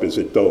sharp? Is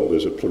it dull?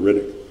 Is it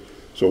pleuritic?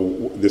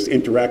 So this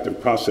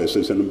interactive process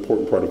is an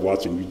important part of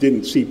Watson. You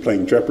didn't see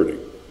playing Jeopardy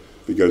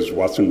because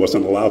Watson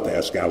wasn't allowed to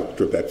ask Alec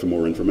Trebek for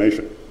more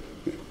information.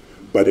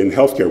 But in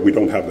healthcare, we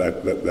don't have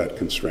that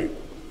constraint.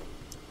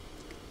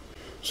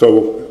 So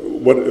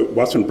what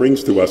Watson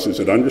brings to us is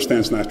it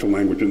understands natural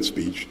language and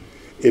speech.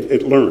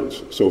 It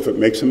learns. So if it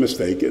makes a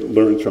mistake, it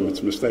learns from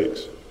its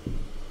mistakes.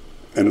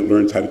 And it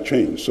learns how to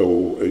change.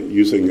 So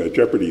using a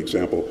Jeopardy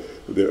example,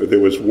 there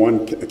was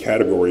one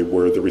category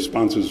where the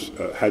responses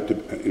had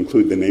to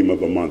include the name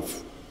of a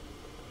month.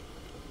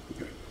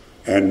 Okay.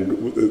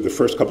 And the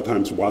first couple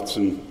times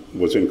Watson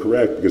was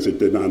incorrect because it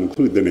did not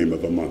include the name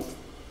of a month.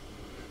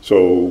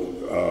 So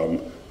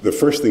the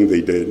first thing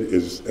they did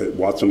is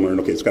Watson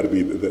learned, okay, it's got to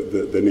be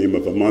the name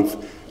of a month.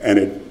 And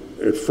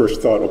it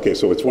first thought, okay,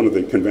 so it's one of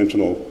the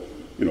conventional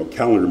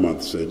calendar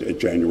months at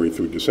January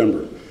through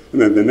December.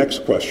 And then the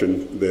next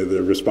question,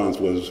 the response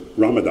was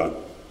Ramadan.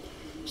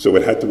 So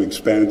it had to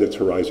expand its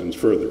horizons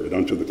further. It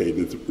understood, okay,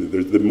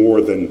 there's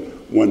more than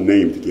one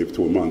name to give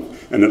to a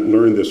month. And it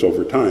learned this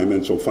over time,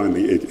 and so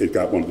finally it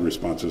got one of the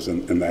responses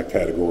in that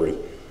category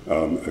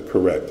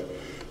correct.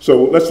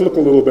 So let's look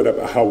a little bit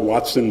at how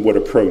Watson would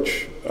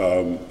approach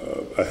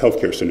a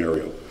healthcare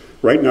scenario.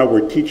 Right now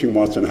we're teaching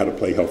Watson how to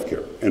play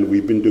healthcare, and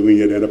we've been doing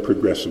it in a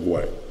progressive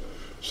way.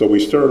 So we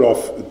started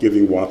off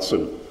giving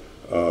Watson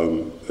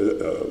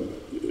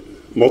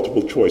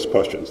multiple choice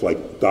questions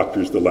like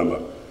Doctor's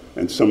Dilemma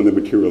and some of the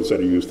materials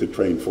that are used to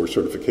train for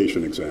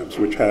certification exams,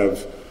 which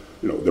have,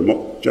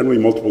 they're generally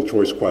multiple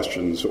choice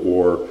questions,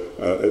 or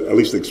at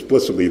least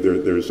explicitly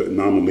there's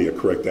nominally a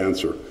correct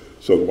answer.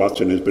 So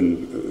Watson has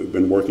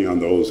been working on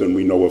those, and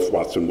we know if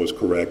Watson was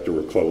correct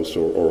or close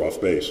or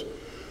off base.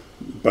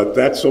 But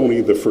that's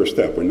only the first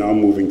step. We're now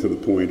moving to the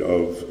point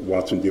of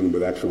Watson dealing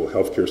with actual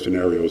healthcare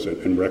scenarios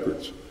and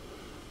records,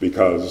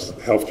 because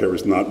healthcare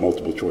is not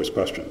multiple choice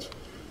questions.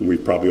 And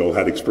we've probably all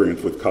had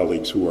experience with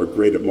colleagues who are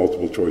great at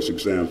multiple choice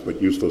exams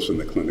but useless in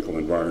the clinical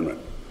environment.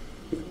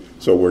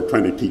 So we're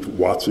trying to teach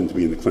Watson to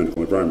be in the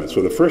clinical environment.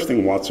 So the first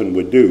thing Watson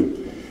would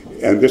do,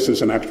 and this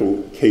is an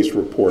actual case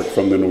report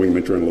from the New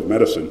England Journal of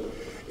Medicine,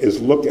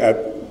 is look at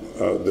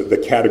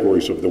the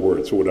categories of the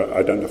word. So it would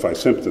identify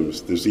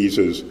symptoms,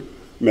 diseases,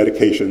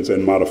 medications,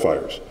 and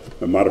modifiers.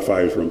 The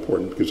modifiers are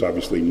important because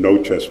obviously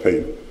no chest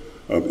pain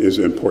is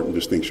an important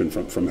distinction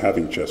from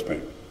having chest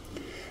pain.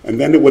 And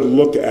then it would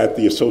look at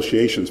the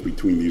associations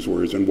between these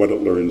words and what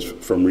it learns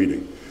from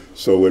reading.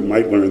 So it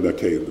might learn that,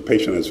 okay, the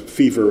patient has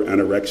fever,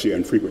 anorexia,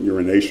 and frequent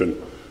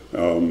urination.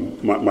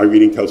 My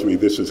reading tells me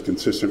this is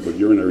consistent with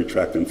urinary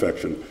tract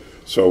infection.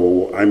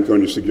 So I'm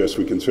going to suggest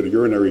we consider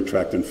urinary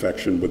tract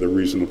infection with a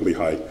reasonably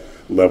high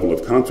level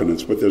of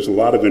confidence. But there's a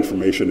lot of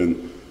information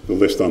in the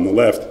list on the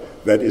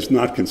left that is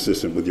not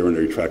consistent with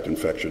urinary tract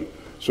infection.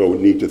 So we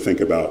need to think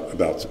about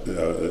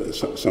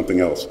something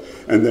else.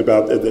 And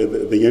about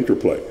the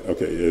interplay.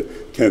 Okay,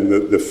 can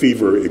the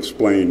fever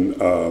explain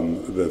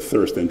the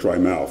thirst and dry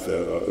mouth?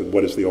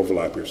 What is the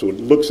overlap here? So it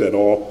looks at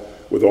all,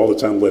 with all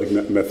its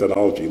analytic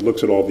methodology,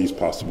 looks at all these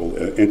possible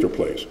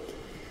interplays.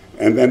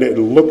 And then it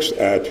looks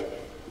at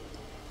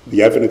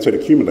the evidence that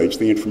accumulates,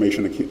 the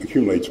information that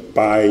accumulates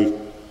by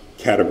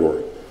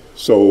category.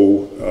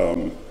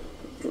 So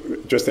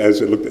just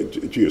as it looked at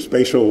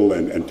geospatial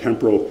and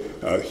temporal,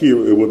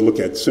 here it would look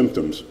at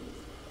symptoms,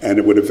 and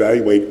it would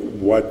evaluate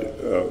what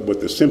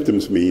the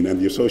symptoms mean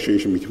and the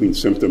association between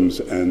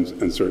symptoms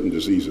and certain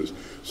diseases.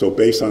 So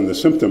based on the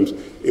symptoms,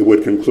 it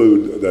would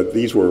conclude that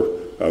these were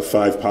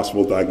 5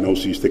 possible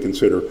diagnoses to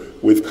consider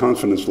with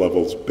confidence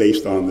levels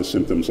based on the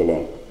symptoms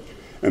alone.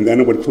 And then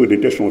it would include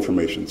additional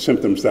information,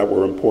 symptoms that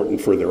were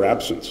important for their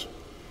absence,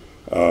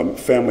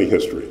 family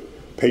history,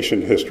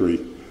 patient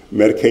history,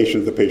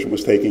 medications the patient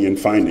was taking, and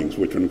findings,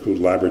 which would include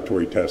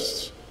laboratory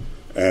tests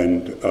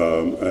and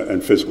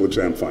physical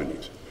exam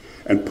findings,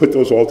 and put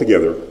those all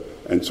together.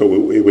 And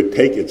so it would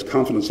take its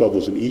confidence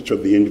levels in each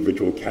of the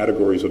individual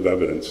categories of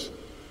evidence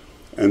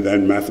and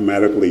then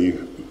mathematically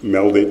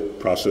meld it,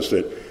 process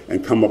it,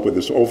 and come up with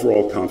this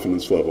overall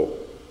confidence level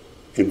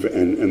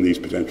in these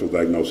potential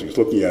diagnoses.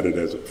 Looking at it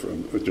as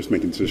just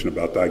making a decision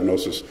about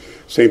diagnosis.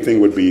 Same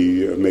thing would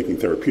be making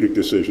therapeutic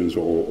decisions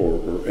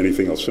or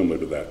anything else similar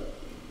to that.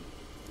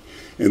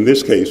 In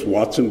this case,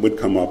 Watson would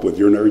come up with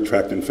urinary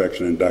tract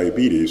infection and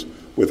diabetes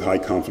with high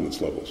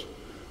confidence levels,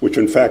 which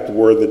in fact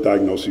were the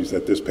diagnoses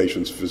that this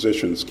patient's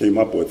physicians came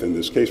up with in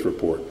this case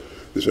report.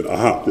 They said,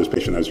 aha, this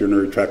patient has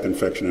urinary tract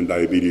infection and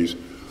diabetes.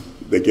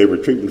 They gave her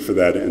treatment for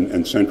that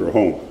and sent her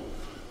home.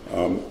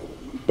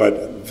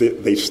 But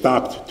they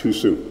stopped too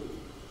soon.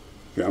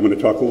 Okay, I'm going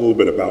to talk a little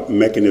bit about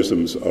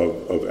mechanisms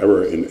of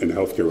error in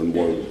healthcare and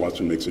where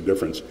Watson makes a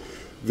difference.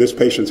 This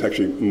patient's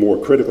actually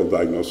more critical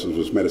diagnosis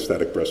was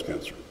metastatic breast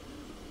cancer.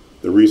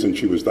 The reason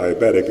she was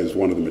diabetic is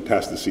one of the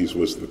metastases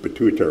was the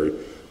pituitary,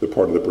 the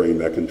part of the brain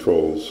that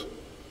controls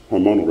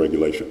hormonal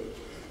regulation.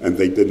 And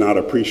they did not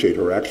appreciate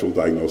her actual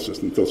diagnosis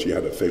until she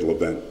had a fatal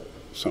event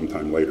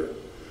sometime later.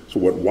 So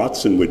what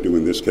Watson would do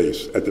in this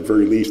case, at the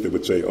very least, it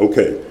would say,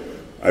 okay,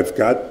 I've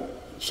got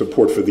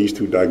support for these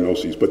 2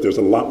 diagnoses, but there's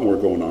a lot more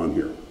going on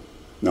here.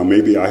 Now,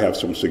 maybe I have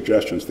some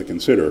suggestions to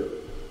consider,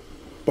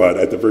 but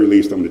at the very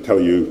least, I'm going to tell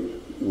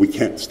you, we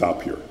can't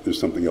stop here. There's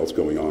something else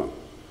going on.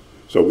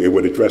 So it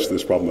would address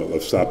this problem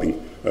of stopping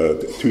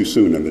too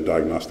soon in the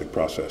diagnostic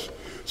process.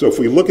 So if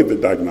we look at the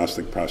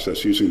diagnostic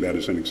process, using that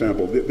as an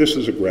example, this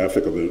is a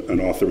graphic of an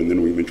author in the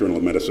New England Journal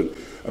of Medicine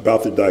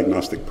about the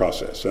diagnostic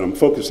process. And I'm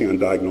focusing on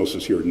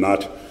diagnosis here,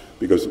 not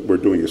because we're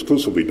doing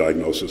exclusively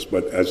diagnosis,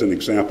 but as an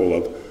example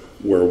of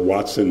where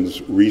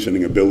Watson's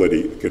reasoning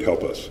ability could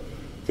help us.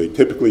 Okay,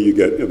 typically you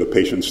get the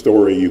patient's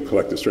story, you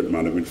collect a certain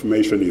amount of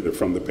information, either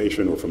from the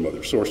patient or from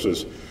other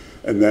sources,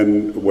 and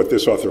then what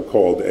this author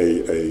called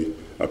a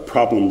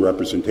problem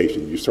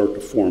representation. You start to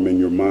form in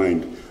your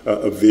mind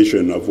a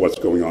vision of what's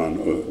going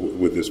on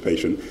with this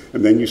patient,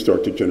 and then you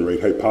start to generate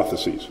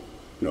hypotheses.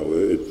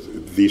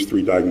 These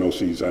 3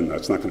 diagnoses, and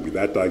it's not going to be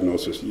that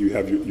diagnosis. You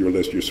have your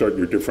list, you start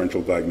your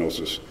differential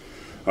diagnosis,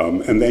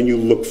 and then you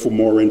look for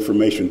more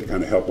information to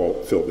kind of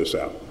help fill this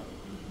out.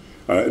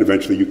 And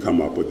eventually you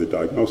come up with the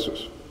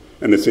diagnosis.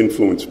 And it's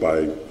influenced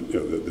by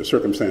the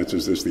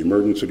circumstances. Is the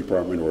emergency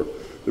department or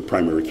the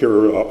primary care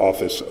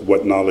office?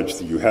 What knowledge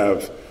do you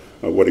have?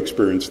 What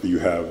experience do you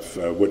have?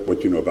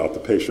 What you know about the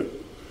patient?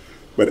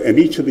 But in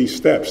each of these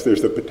steps,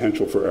 there's the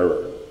potential for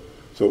error.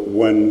 So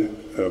when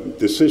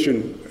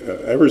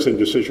errors in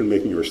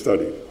decision-making are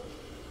studied,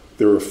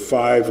 there are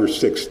 5 or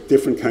 6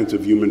 different kinds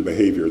of human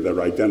behavior that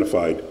are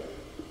identified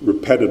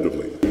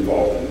repetitively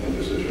involved in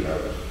decision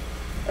errors.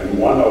 And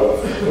one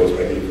of those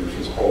behaviors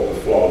is called the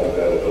flaw of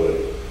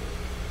availability.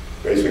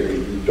 Basically,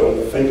 you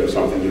don't think of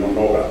something you don't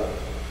know about.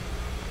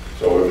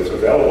 So if it's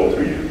available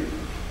to you,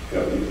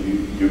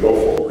 you go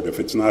forward. If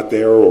it's not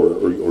there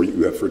or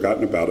you have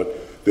forgotten about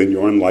it, then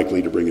you're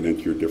unlikely to bring it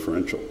into your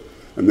differential.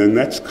 And then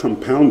that's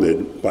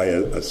compounded by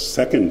a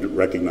second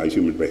recognized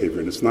human behavior.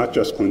 And it's not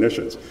just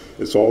clinicians,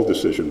 it's all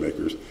decision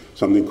makers,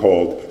 something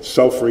called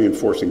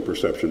self-reinforcing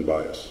perception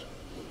bias.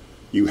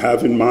 You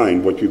have in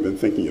mind what you've been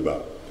thinking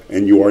about,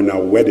 and you are now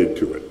wedded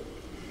to it.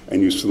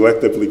 And you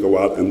selectively go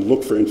out and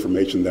look for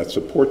information that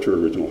supports your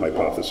original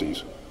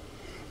hypotheses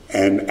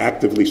and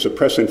actively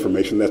suppress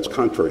information that's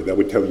contrary. That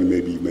would tell you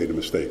maybe you made a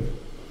mistake.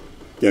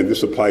 Again,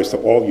 this applies to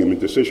all human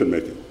decision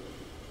making.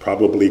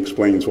 Probably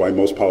explains why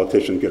most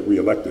politicians get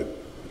reelected.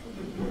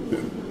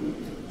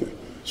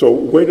 So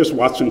where does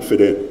Watson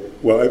fit in?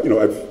 Well,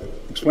 I've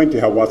explained to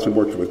you how Watson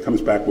works. It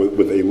comes back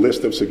with a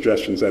list of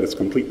suggestions that is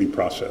completely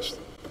processed.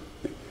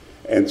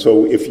 And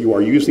so if you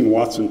are using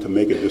Watson to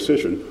make a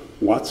decision,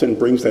 Watson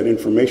brings that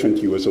information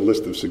to you as a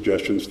list of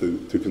suggestions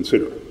to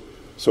consider.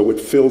 So it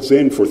fills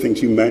in for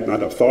things you might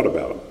not have thought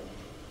about,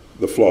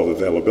 the flaw of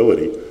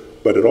availability,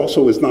 but it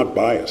also is not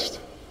biased.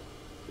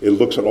 It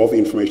looks at all the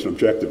information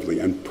objectively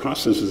and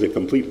processes it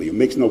completely. It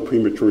makes no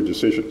premature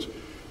decisions.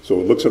 So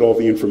it looks at all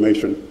the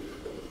information,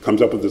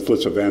 comes up with this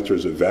list of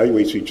answers,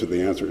 evaluates each of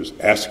the answers,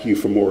 asks you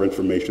for more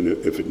information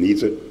if it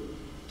needs it.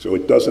 So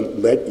it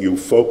doesn't let you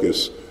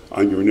focus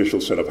on your initial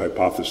set of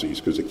hypotheses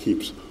because it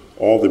keeps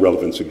all the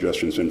relevant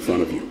suggestions in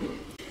front of you.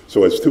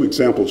 So it's two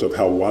examples of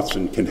how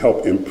Watson can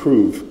help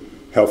improve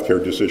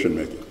healthcare decision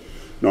making.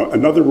 Now,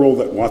 another role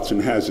that Watson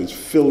has is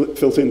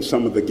fills in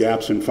some of the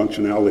gaps in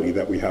functionality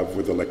that we have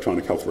with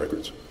electronic health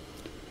records.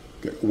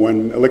 Okay.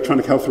 When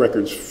electronic health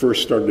records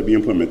first started to be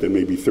implemented,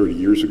 maybe 30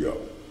 years ago,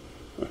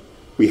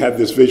 we had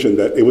this vision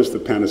that it was the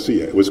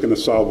panacea. It was going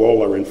to solve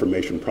all our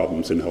information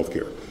problems in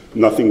healthcare.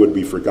 Nothing would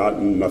be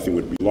forgotten, nothing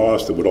would be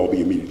lost, it would all be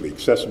immediately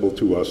accessible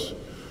to us.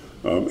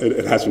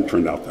 It hasn't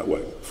turned out that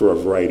way for a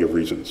variety of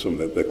reasons.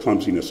 Some of the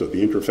clumsiness of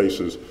the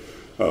interfaces,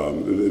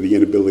 the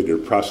inability to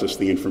process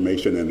the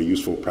information in a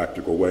useful,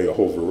 practical way, a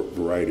whole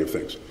variety of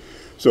things.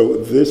 So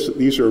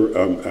these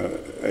are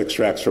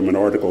extracts from an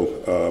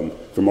article,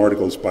 from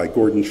articles by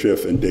Gordon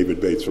Schiff and David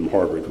Bates from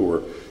Harvard, who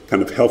are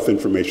kind of health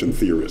information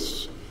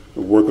theorists,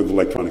 who work with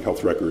electronic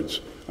health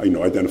records,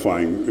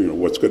 identifying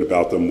what's good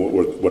about them,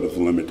 what are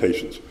the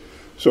limitations.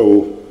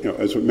 So,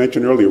 as we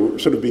mentioned earlier, we're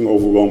sort of being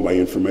overwhelmed by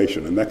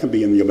information, and that can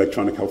be in the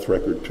electronic health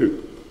record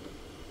too.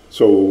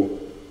 So,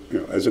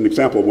 as an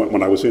example,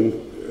 when I was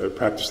in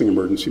practicing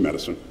emergency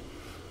medicine,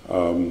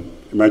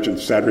 imagine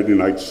Saturday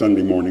night,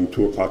 Sunday morning,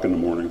 2 o'clock in the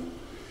morning,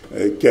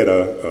 get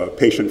a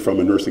patient from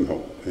a nursing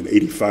home, an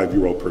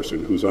 85-year-old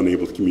person who's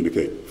unable to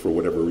communicate for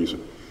whatever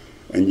reason.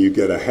 And you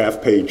get a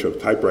half page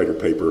of typewriter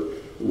paper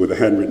with a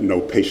handwritten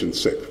note, patient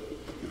sick.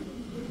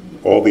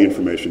 All the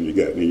information you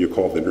get, and you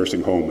call the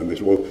nursing home, and they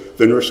say, well,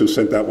 the nurse who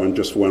sent that one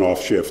just went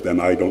off shift, and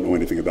I don't know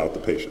anything about the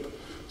patient.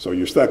 So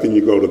you're stuck, and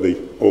you go to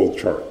the old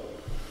chart.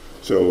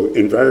 So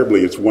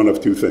invariably, it's one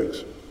of two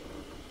things.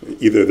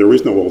 Either there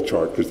is no old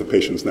chart because the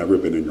patient's never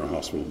been in your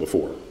hospital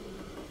before,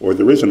 or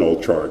there is an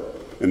old chart,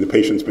 and the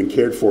patient's been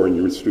cared for in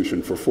your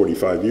institution for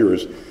 45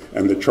 years,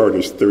 and the chart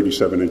is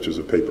 37 inches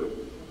of paper.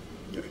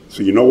 Okay.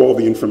 So you know all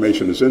the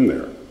information is in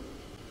there,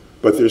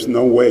 but there's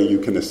no way you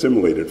can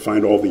assimilate it,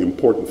 find all the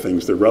important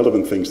things, the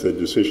relevant things to the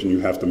decision you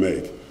have to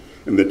make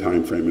in the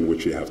time frame in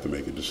which you have to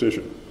make a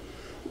decision.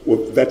 Well,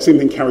 that same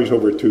thing carries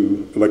over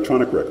to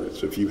electronic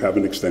records. If you have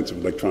an extensive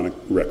electronic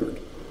record,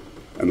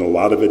 and a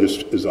lot of it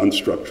is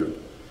unstructured,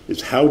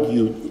 is how do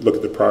you look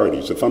at the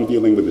priorities? If I'm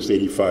dealing with this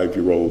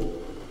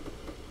 85-year-old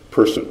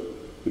person,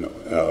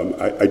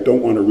 I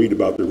don't want to read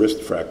about the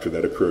wrist fracture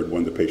that occurred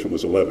when the patient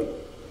was 11.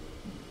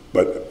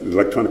 But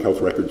electronic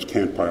health records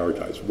can't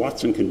prioritize.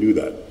 Watson can do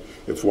that.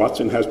 If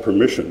Watson has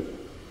permission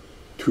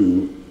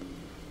to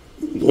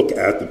look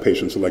at the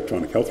patient's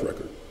electronic health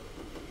record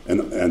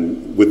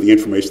and with the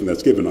information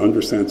that's given,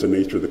 understands the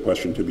nature of the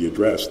question to be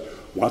addressed,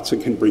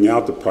 Watson can bring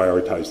out the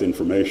prioritized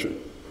information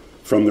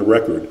from the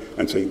record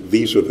and say,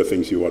 these are the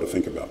things you ought to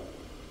think about.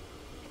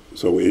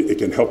 So it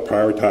can help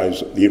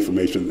prioritize the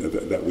information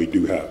that we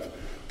do have.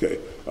 Okay.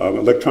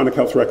 Electronic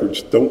health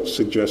records don't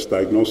suggest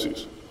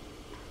diagnoses.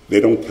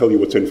 They don't tell you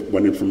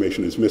what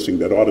information is missing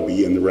that ought to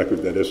be in the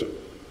record that isn't.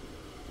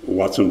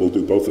 Watson will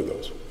do both of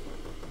those.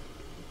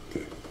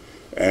 Okay.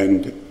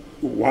 And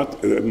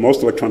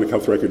most electronic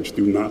health records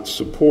do not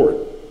support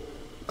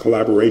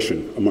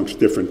collaboration amongst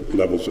different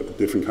levels,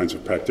 different kinds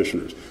of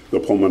practitioners. The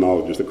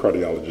pulmonologist, the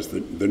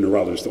cardiologist, the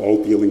neurologist,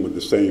 all dealing with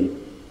the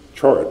same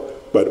chart,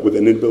 but with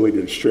an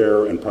inability to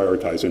share and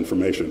prioritize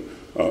information.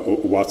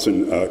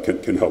 Watson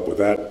can help with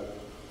that.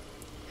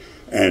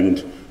 And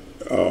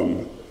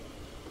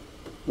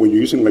when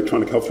you're using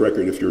electronic health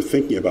record, if you're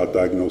thinking about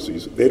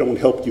diagnoses, they don't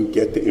help you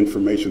get the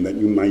information that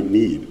you might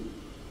need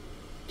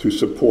to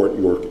support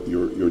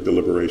your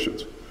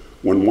deliberations.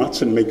 When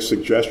Watson makes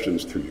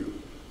suggestions to you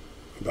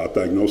about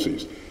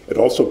diagnoses, it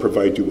also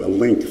provides you a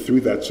link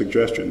through that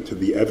suggestion to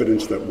the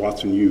evidence that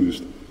Watson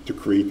used to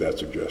create that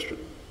suggestion.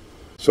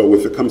 So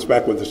if it comes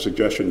back with a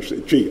suggestion,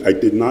 gee, I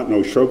did not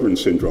know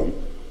Sjogren's syndrome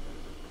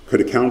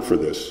could account for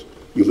this,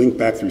 you link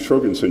back through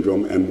Sjogren's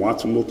syndrome, and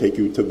Watson will take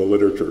you to the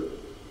literature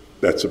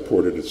that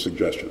supported its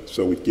suggestion.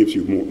 So it gives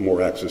you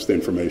more access to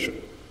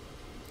information.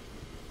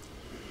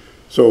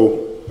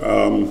 So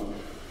I'm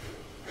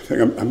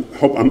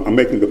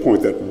making the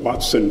point that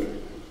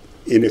Watson,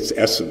 in its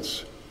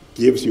essence,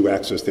 gives you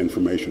access to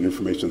information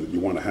that you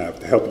want to have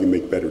to help you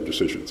make better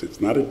decisions. It's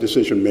not a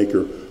decision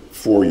maker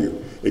for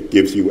you. It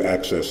gives you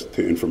access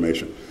to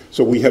information.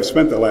 So we have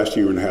spent the last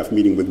year and a half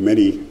meeting with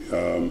many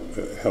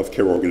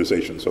healthcare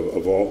organizations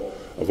of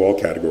all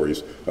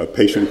categories,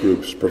 patient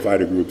groups,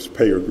 provider groups,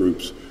 payer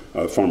groups,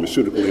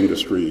 pharmaceutical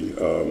industry,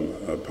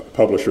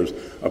 publishers,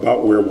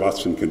 about where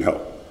Watson can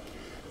help.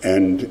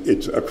 And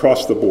it's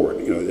across the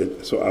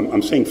board. So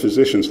I'm saying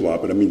physicians a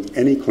lot, but I mean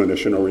any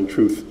clinician or, in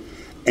truth,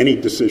 any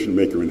decision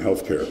maker in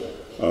healthcare,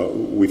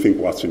 we think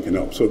Watson can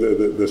help. So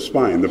the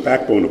spine, the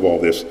backbone of all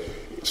this,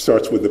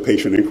 starts with the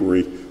patient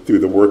inquiry through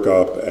the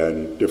workup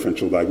and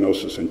differential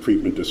diagnosis and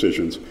treatment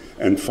decisions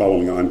and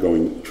following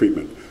ongoing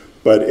treatment.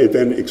 But it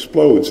then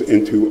explodes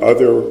into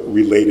other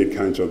related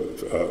kinds of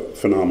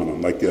phenomena,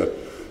 like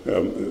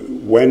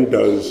when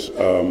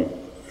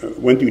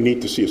do you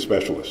need to see a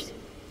specialist?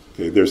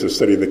 Okay, there's a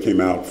study that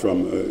came out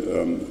from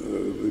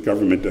the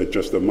government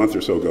just a month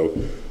or so ago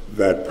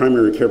that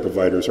primary care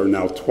providers are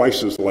now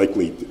twice as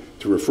likely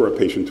to refer a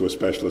patient to a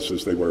specialist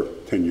as they were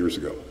 10 years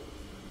ago.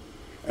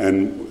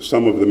 And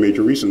some of the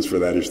major reasons for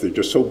that is they're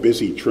just so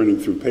busy churning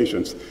through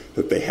patients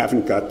that they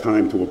haven't got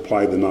time to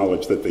apply the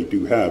knowledge that they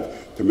do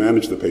have to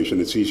manage the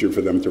patient. It's easier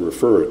for them to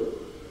refer it.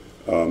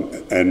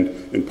 And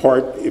in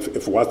part,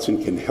 if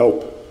Watson can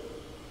help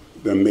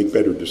them make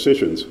better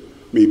decisions,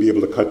 may be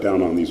able to cut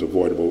down on these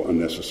avoidable,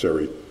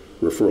 unnecessary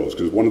referrals.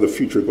 Because one of the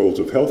future goals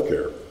of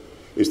healthcare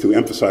is to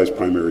emphasize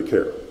primary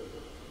care.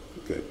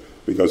 Okay?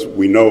 Because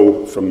we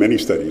know from many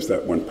studies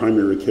that when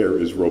primary care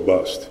is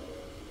robust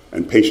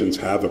and patients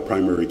have a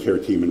primary care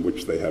team in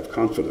which they have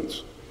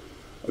confidence,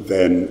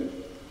 then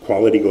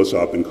quality goes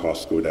up and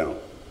costs go down.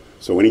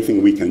 So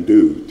anything we can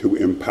do to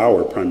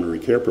empower primary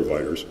care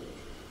providers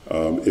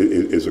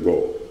is a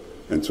goal.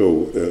 And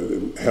so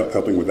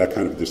helping with that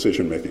kind of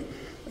decision making.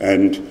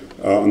 And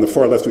on the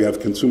far left, we have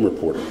consumer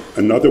portal.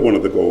 Another one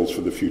of the goals for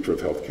the future of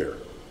healthcare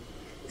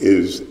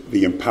is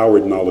the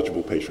empowered,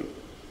 knowledgeable patient.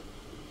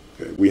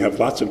 Okay. We have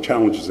lots of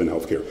challenges in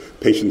healthcare.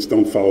 Patients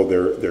don't follow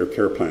their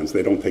care plans.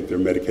 They don't take their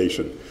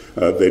medication.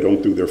 They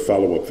don't do their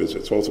follow-up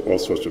visits, all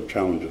sorts of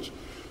challenges.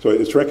 So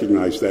it's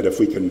recognized that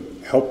if we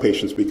can help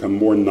patients become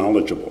more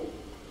knowledgeable,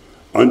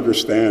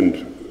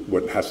 understand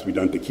what has to be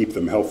done to keep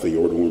them healthy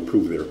or to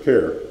improve their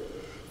care,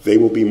 they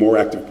will be more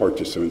active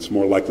participants,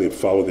 more likely to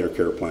follow their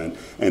care plan,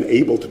 and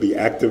able to be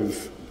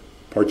active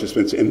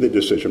participants in the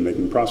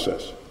decision-making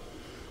process.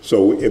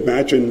 So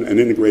imagine an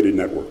integrated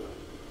network,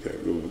 okay,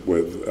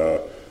 with,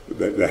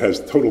 that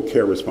has total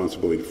care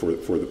responsibility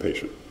for the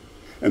patient.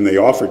 And they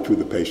offer to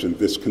the patient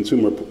this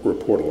consumer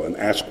portal, an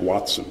Ask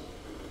Watson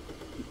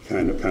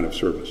kind of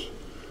service,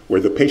 where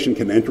the patient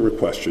can enter a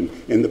question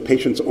in the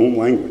patient's own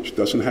language. It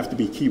doesn't have to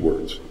be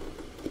keywords.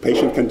 The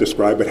patient can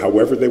describe it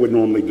however they would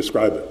normally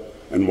describe it,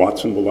 and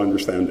Watson will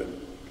understand it.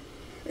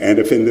 And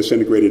if in this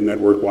integrated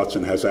network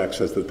Watson has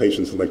access to the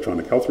patient's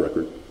electronic health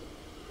record,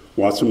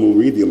 Watson will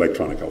read the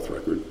electronic health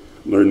record,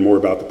 learn more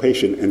about the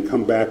patient, and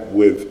come back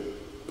with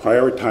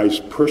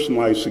prioritized,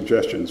 personalized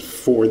suggestions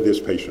for this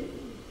patient.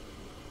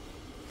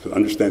 So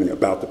understanding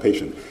about the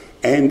patient.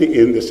 And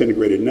in this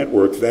integrated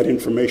network, that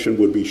information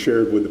would be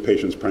shared with the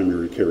patient's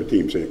primary care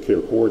team, say a care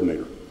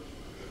coordinator.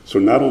 So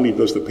not only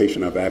does the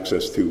patient have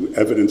access to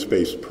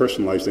evidence-based,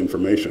 personalized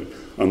information,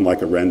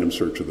 unlike a random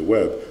search of the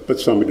web, but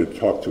somebody to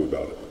talk to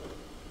about it,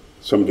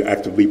 somebody to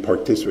actively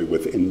participate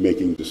with in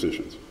making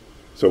decisions.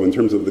 So in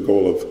terms of the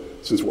goal of,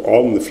 since we're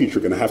all in the future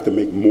going to have to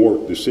make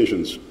more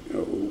decisions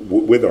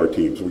with our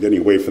teams, we're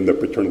getting away from the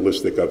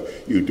paternalistic of,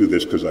 you do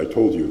this because I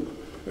told you,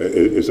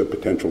 is a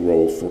potential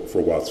role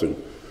for Watson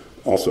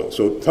also.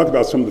 So talk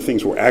about some of the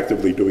things we're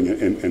actively doing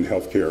in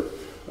healthcare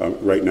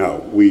right now.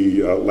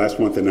 We last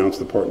month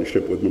announced a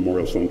partnership with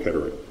Memorial Sloan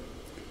Kettering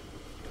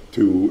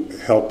to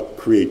help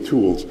create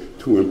tools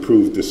to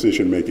improve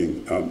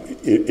decision-making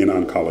in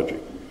oncology.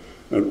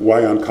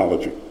 Why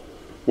oncology?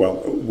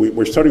 Well,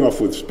 we're starting off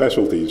with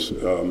specialties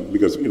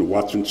because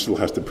Watson still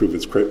has to prove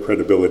its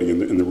credibility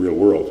in the real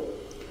world,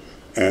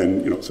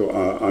 and so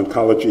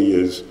oncology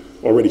is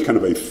already kind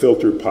of a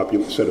filtered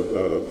set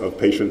of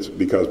patients,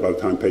 because by the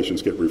time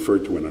patients get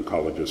referred to an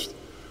oncologist,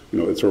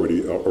 it's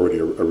already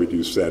a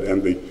reduced set,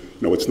 and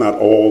it's not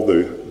all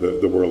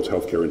the world's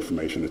healthcare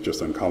information. It's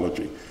just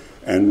oncology,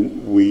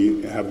 and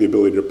we have the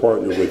ability to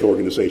partner with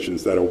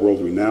organizations that are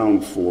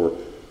world-renowned for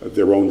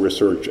their own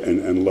research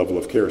and level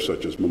of care,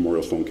 such as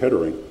Memorial Sloan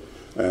Kettering,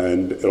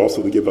 and it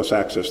also to give us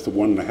access to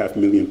 1.5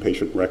 million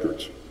patient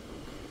records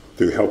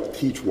to help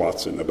teach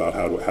Watson about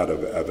how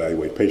to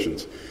evaluate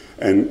patients.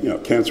 And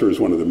cancer is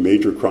one of the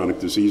major chronic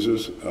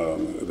diseases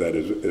that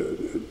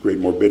is great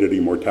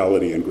morbidity,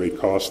 mortality, and great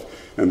cost.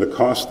 And the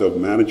cost of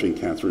managing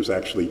cancer is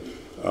actually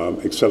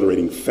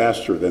accelerating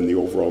faster than the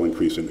overall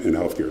increase in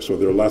healthcare. So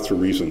there are lots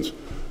of reasons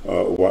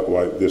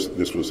why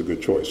this was a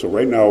good choice. So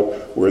right now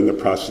we're in the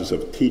process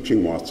of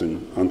teaching Watson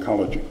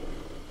oncology.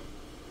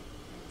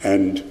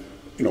 And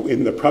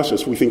in the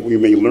process we think we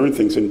may learn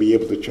things and be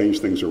able to change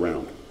things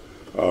around.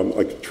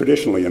 Like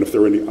traditionally, and if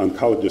there are any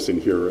oncologists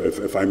in here,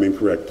 if I'm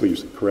incorrect,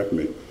 please correct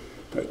me.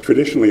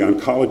 Traditionally,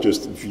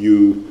 oncologists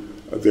view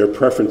their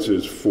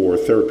preferences for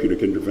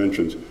therapeutic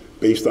interventions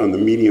based on the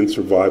median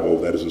survival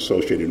that is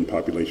associated in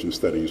population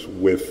studies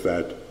with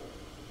that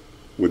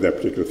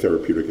particular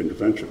therapeutic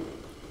intervention.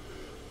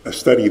 A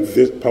study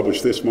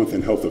published this month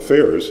in Health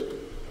Affairs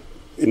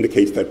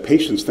indicates that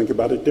patients think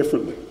about it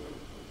differently,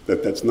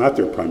 that that's not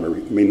their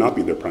primary, may not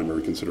be their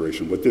primary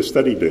consideration. What this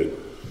study did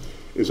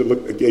is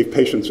it gave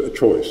patients a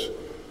choice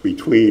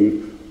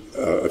between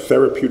a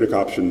therapeutic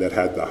option that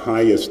had the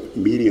highest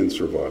median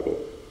survival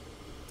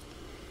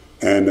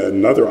and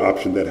another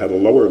option that had a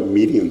lower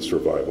median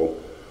survival,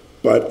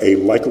 but a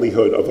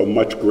likelihood of a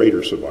much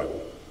greater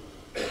survival.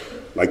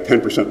 Like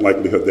 10%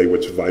 likelihood they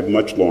would survive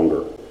much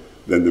longer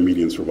than the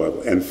median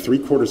survival. And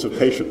 3/4 of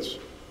patients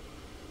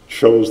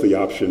chose the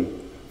option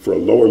for a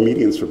lower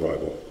median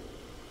survival,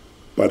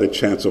 but a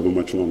chance of a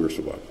much longer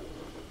survival.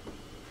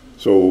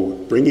 So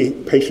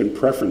bringing patient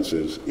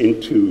preferences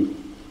into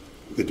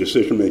the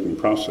decision-making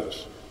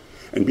process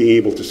and being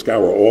able to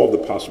scour all the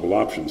possible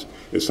options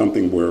is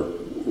something where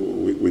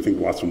we think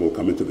Watson will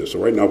come into this. So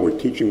right now we're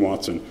teaching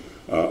Watson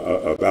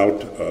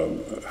about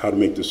how to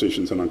make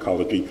decisions in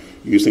oncology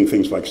using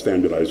things like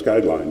standardized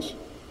guidelines,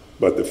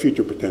 but the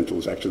future potential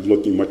is actually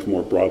looking much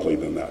more broadly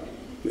than that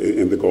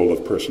in the goal of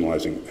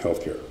personalizing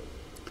healthcare.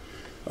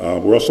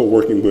 We're also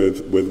working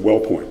with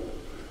WellPoint.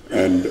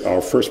 And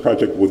our first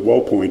project with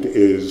WellPoint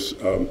is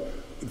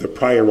the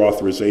prior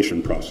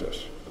authorization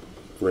process,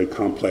 very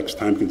complex,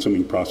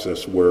 time-consuming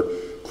process where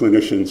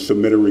clinicians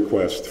submit a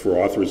request for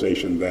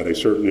authorization that a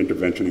certain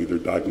intervention, either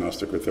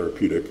diagnostic or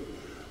therapeutic,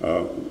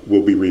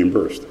 will be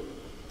reimbursed.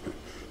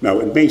 Now,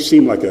 it may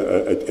seem like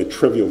a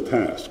trivial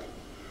task,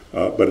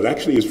 but it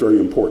actually is very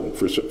important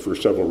for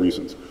several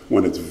reasons.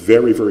 One, it's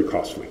very, very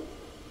costly.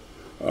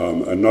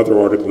 Another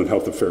article in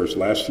Health Affairs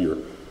last year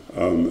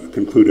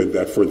concluded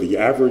that for the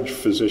average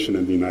physician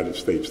in the United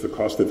States, the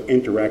cost of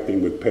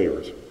interacting with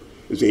payers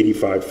is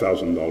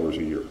 $85,000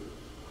 a year.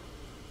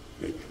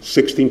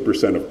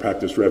 16% of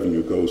practice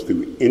revenue goes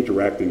to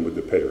interacting with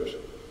the payers.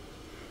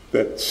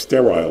 That's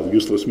sterile,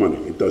 useless money.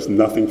 It does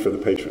nothing for the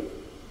patient.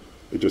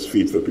 It just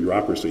feeds the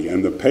bureaucracy.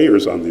 And the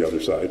payers, on the other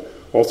side,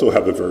 also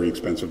have a very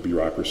expensive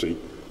bureaucracy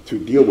to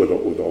deal with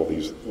all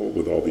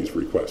these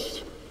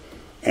requests.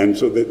 And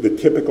so the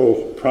typical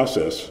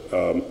process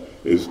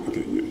is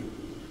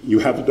you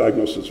have the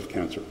diagnosis of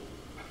cancer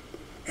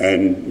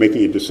and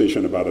making a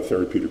decision about a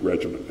therapeutic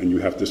regimen, and you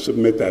have to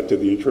submit that to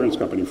the insurance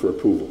company for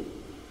approval.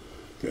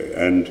 Okay,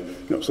 and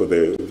so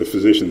the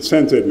physician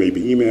sends it,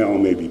 maybe email,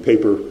 maybe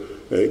paper.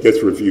 It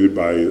gets reviewed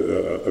by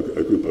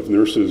a group of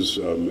nurses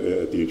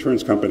at the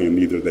insurance company, and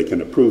either they can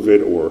approve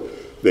it or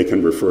they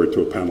can refer it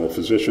to a panel of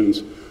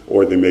physicians,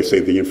 or they may say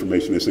the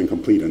information is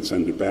incomplete and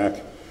send it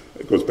back.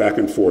 It goes back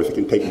and forth. It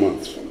can take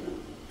months.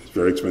 It's a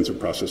very expensive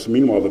process.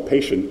 Meanwhile, the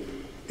patient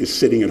is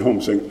sitting at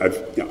home saying,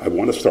 I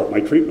want to start my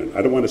treatment.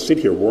 I don't want to sit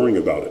here worrying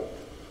about it.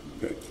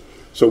 Okay.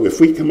 So if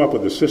we come up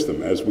with a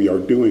system, as we are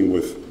doing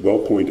with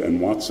WellPoint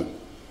and Watson,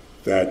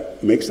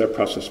 that makes that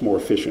process more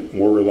efficient,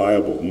 more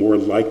reliable, more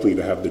likely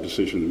to have the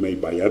decision made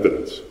by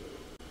evidence,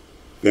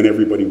 then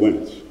everybody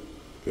wins.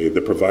 Okay.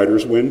 The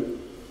providers win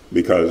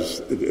because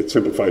it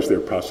simplifies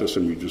their process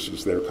and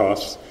reduces their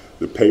costs.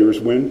 The payers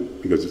win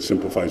because it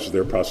simplifies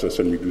their process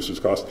and reduces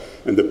costs.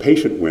 And the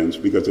patient wins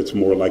because it's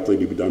more likely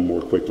to be done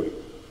more quickly.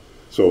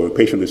 So a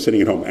patient is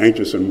sitting at home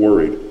anxious and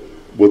worried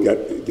will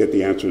get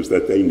the answers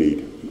that they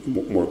need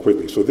more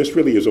quickly. So this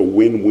really is a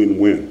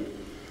win-win-win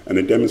and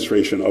a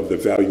demonstration of the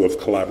value of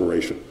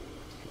collaboration.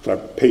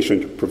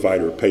 Patient,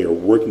 provider, payer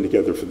working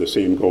together for the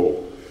same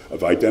goal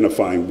of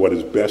identifying what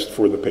is best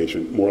for the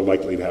patient, more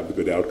likely to have a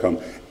good outcome,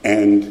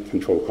 and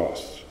control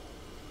costs.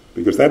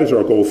 Because that is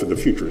our goal for the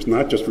future. It's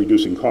not just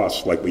reducing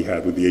costs like we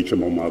had with the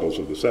HMO models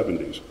of the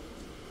 70s,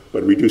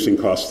 but reducing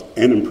costs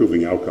and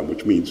improving outcome,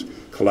 which means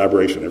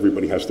collaboration.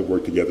 Everybody has to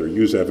work together,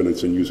 use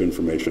evidence, and use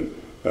information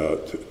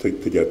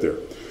to get there.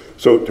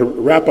 So to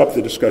wrap up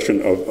the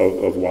discussion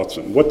of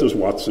Watson, what does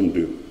Watson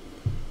do?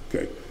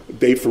 Okay.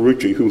 Dave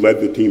Ferrucci, who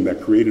led the team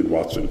that created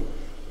Watson,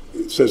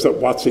 says that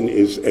Watson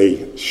is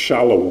a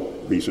shallow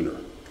reasoner.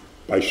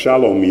 By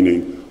shallow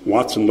meaning,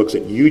 Watson looks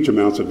at huge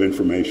amounts of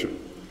information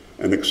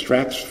and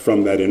extracts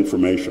from that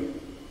information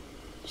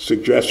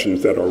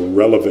suggestions that are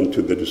relevant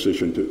to the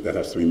decision that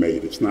has to be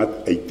made. It's not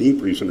a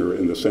deep reasoner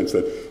in the sense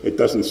that it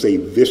doesn't say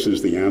this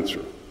is the answer.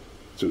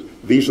 It says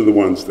these are the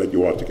ones that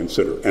you ought to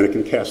consider, and it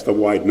can cast a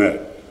wide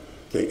net.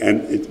 Okay,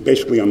 and it's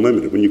basically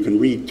unlimited. When you can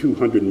read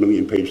 200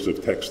 million pages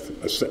of text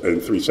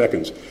in 3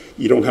 seconds,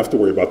 you don't have to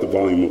worry about the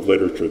volume of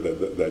literature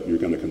that you're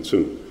going to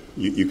consume.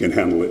 You can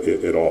handle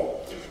it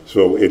all.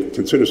 So it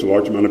considers a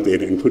large amount of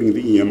data, including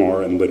the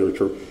EMR and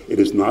literature. It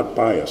is not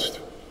biased,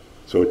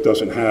 so it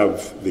doesn't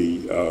have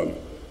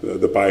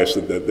the bias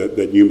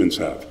that humans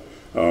have.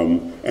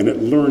 And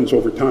it learns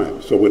over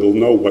time, so it'll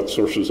know what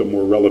sources are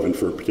more relevant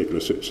for a particular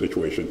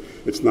situation.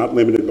 It's not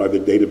limited by the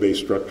database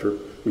structure.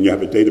 When you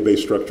have a database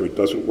structure, it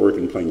doesn't work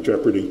in playing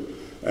Jeopardy.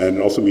 And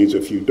it also means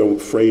if you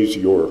don't phrase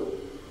your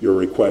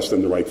request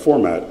in the right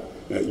format,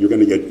 you're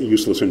going to get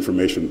useless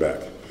information back.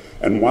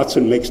 And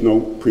Watson makes no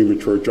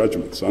premature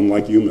judgments,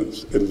 unlike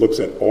humans. It looks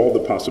at all the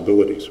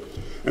possibilities.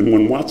 And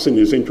when Watson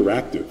is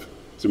interactive,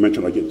 as I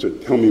mentioned, like it's a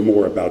tell me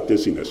more about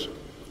dizziness.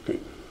 Okay.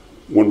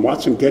 When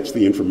Watson gets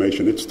the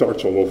information, it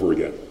starts all over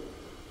again.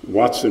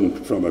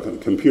 Watson, from a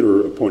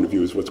computer point of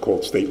view, is what's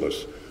called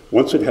stateless.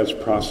 Once it has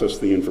processed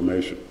the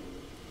information,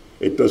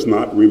 it does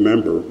not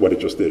remember what it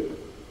just did.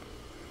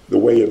 The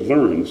way it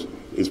learns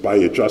is by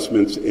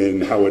adjustments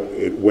in how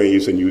it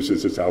weighs and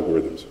uses its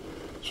algorithms.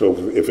 So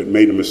if it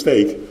made a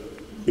mistake,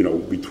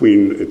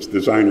 between its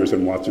designers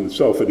and Watson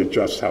itself, it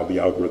adjusts how the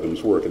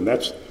algorithms work, and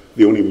that's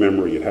the only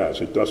memory it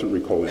has. It doesn't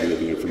recall any of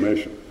the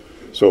information.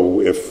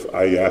 So if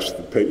I asked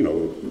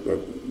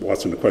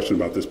Watson a question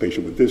about this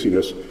patient with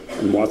dizziness,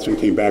 and Watson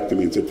came back to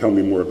me and said, tell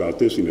me more about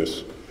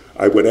dizziness,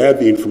 I would add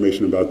the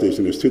information about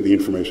dizziness to the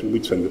information.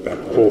 We'd send it back,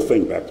 the whole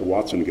thing back to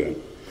Watson again.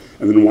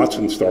 And then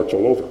Watson starts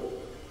all over,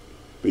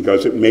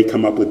 because it may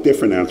come up with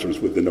different answers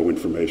with the no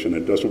information.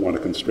 It doesn't want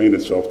to constrain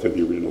itself to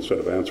the original set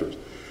of answers.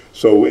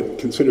 So it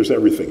considers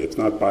everything. It's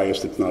not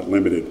biased, it's not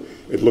limited.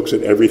 It looks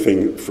at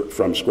everything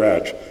from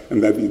scratch,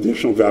 and that the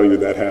additional value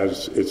that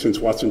has, since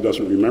Watson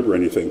doesn't remember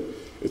anything,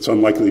 it's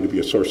unlikely to be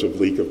a source of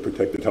leak of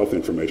protected health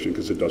information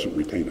because it doesn't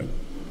retain it.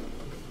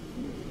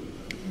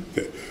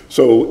 Okay.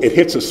 So it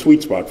hits a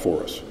sweet spot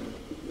for us.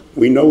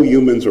 We know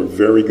humans are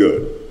very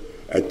good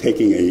at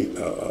taking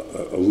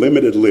a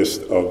limited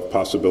list of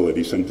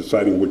possibilities and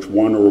deciding which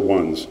one or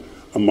ones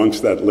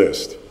amongst that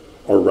list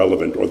are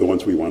relevant or the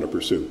ones we want to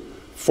pursue.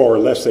 Far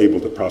less able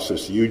to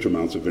process huge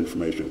amounts of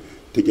information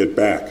to get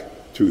back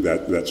to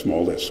that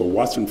small list. So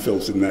Watson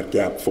fills in that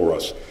gap for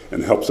us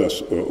and helps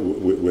us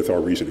with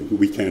our reasoning.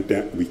 We can't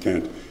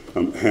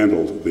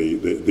handle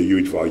the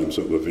huge volumes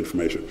of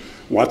information.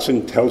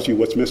 Watson tells you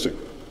what's missing.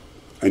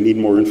 I need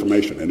more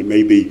information. And it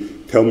may be,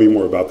 tell me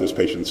more about this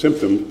patient's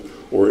symptom,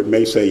 or it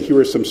may say, here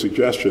are some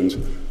suggestions.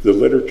 The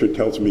literature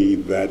tells me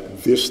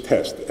that this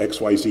test,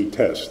 XYZ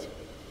test,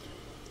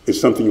 is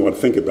something you want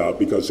to think about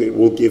because it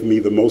will give me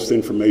the most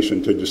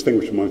information to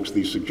distinguish amongst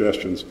these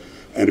suggestions.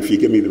 And if you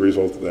give me the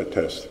result of that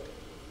test,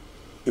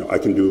 I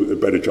can do a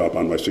better job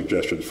on my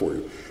suggestions for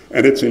you.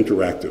 And it's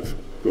interactive,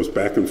 goes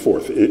back and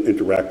forth,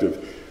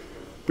 interactive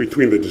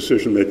between the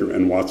decision maker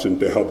and Watson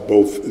to help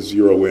both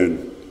zero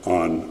in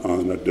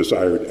on a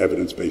desired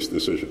evidence-based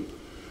decision.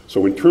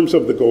 So in terms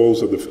of the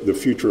goals of the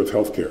future of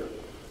healthcare,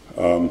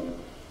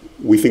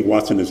 we think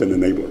Watson is an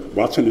enabler.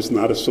 Watson is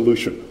not a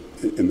solution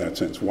in that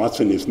sense.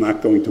 Watson is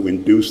not going to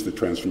induce the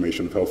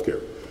transformation of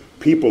healthcare.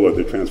 People are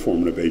the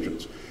transformative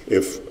agents.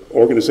 If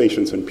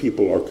organizations and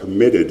people are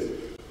committed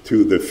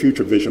to the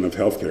future vision of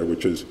healthcare,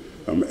 which is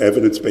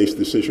evidence-based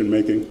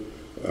decision-making,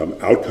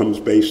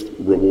 outcomes-based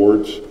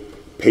rewards,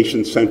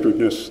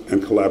 patient-centeredness,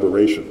 and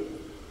collaboration,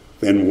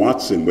 then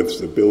Watson, with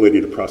its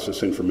ability to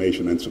process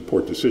information and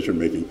support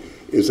decision-making,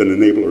 is an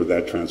enabler of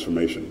that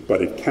transformation.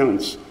 But it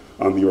counts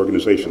on the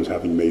organizations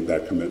having made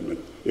that commitment.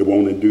 It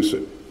won't induce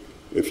it.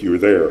 If you're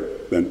there,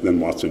 then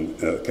Watson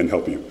can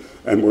help you.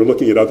 And we're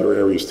looking at other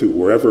areas too.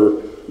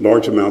 Wherever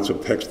large amounts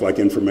of text-like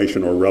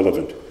information are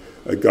relevant,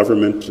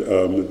 government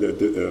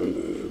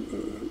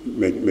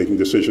making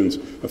decisions,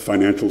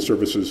 financial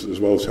services, as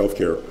well as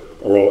healthcare,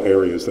 are all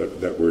areas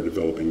that we're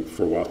developing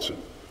for Watson.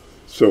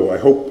 So I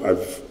hope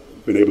I've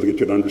been able to get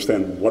you to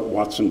understand what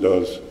Watson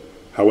does,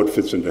 how it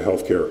fits into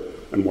healthcare,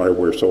 and why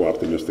we're so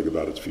optimistic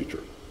about its future.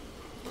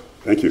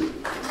 Thank you.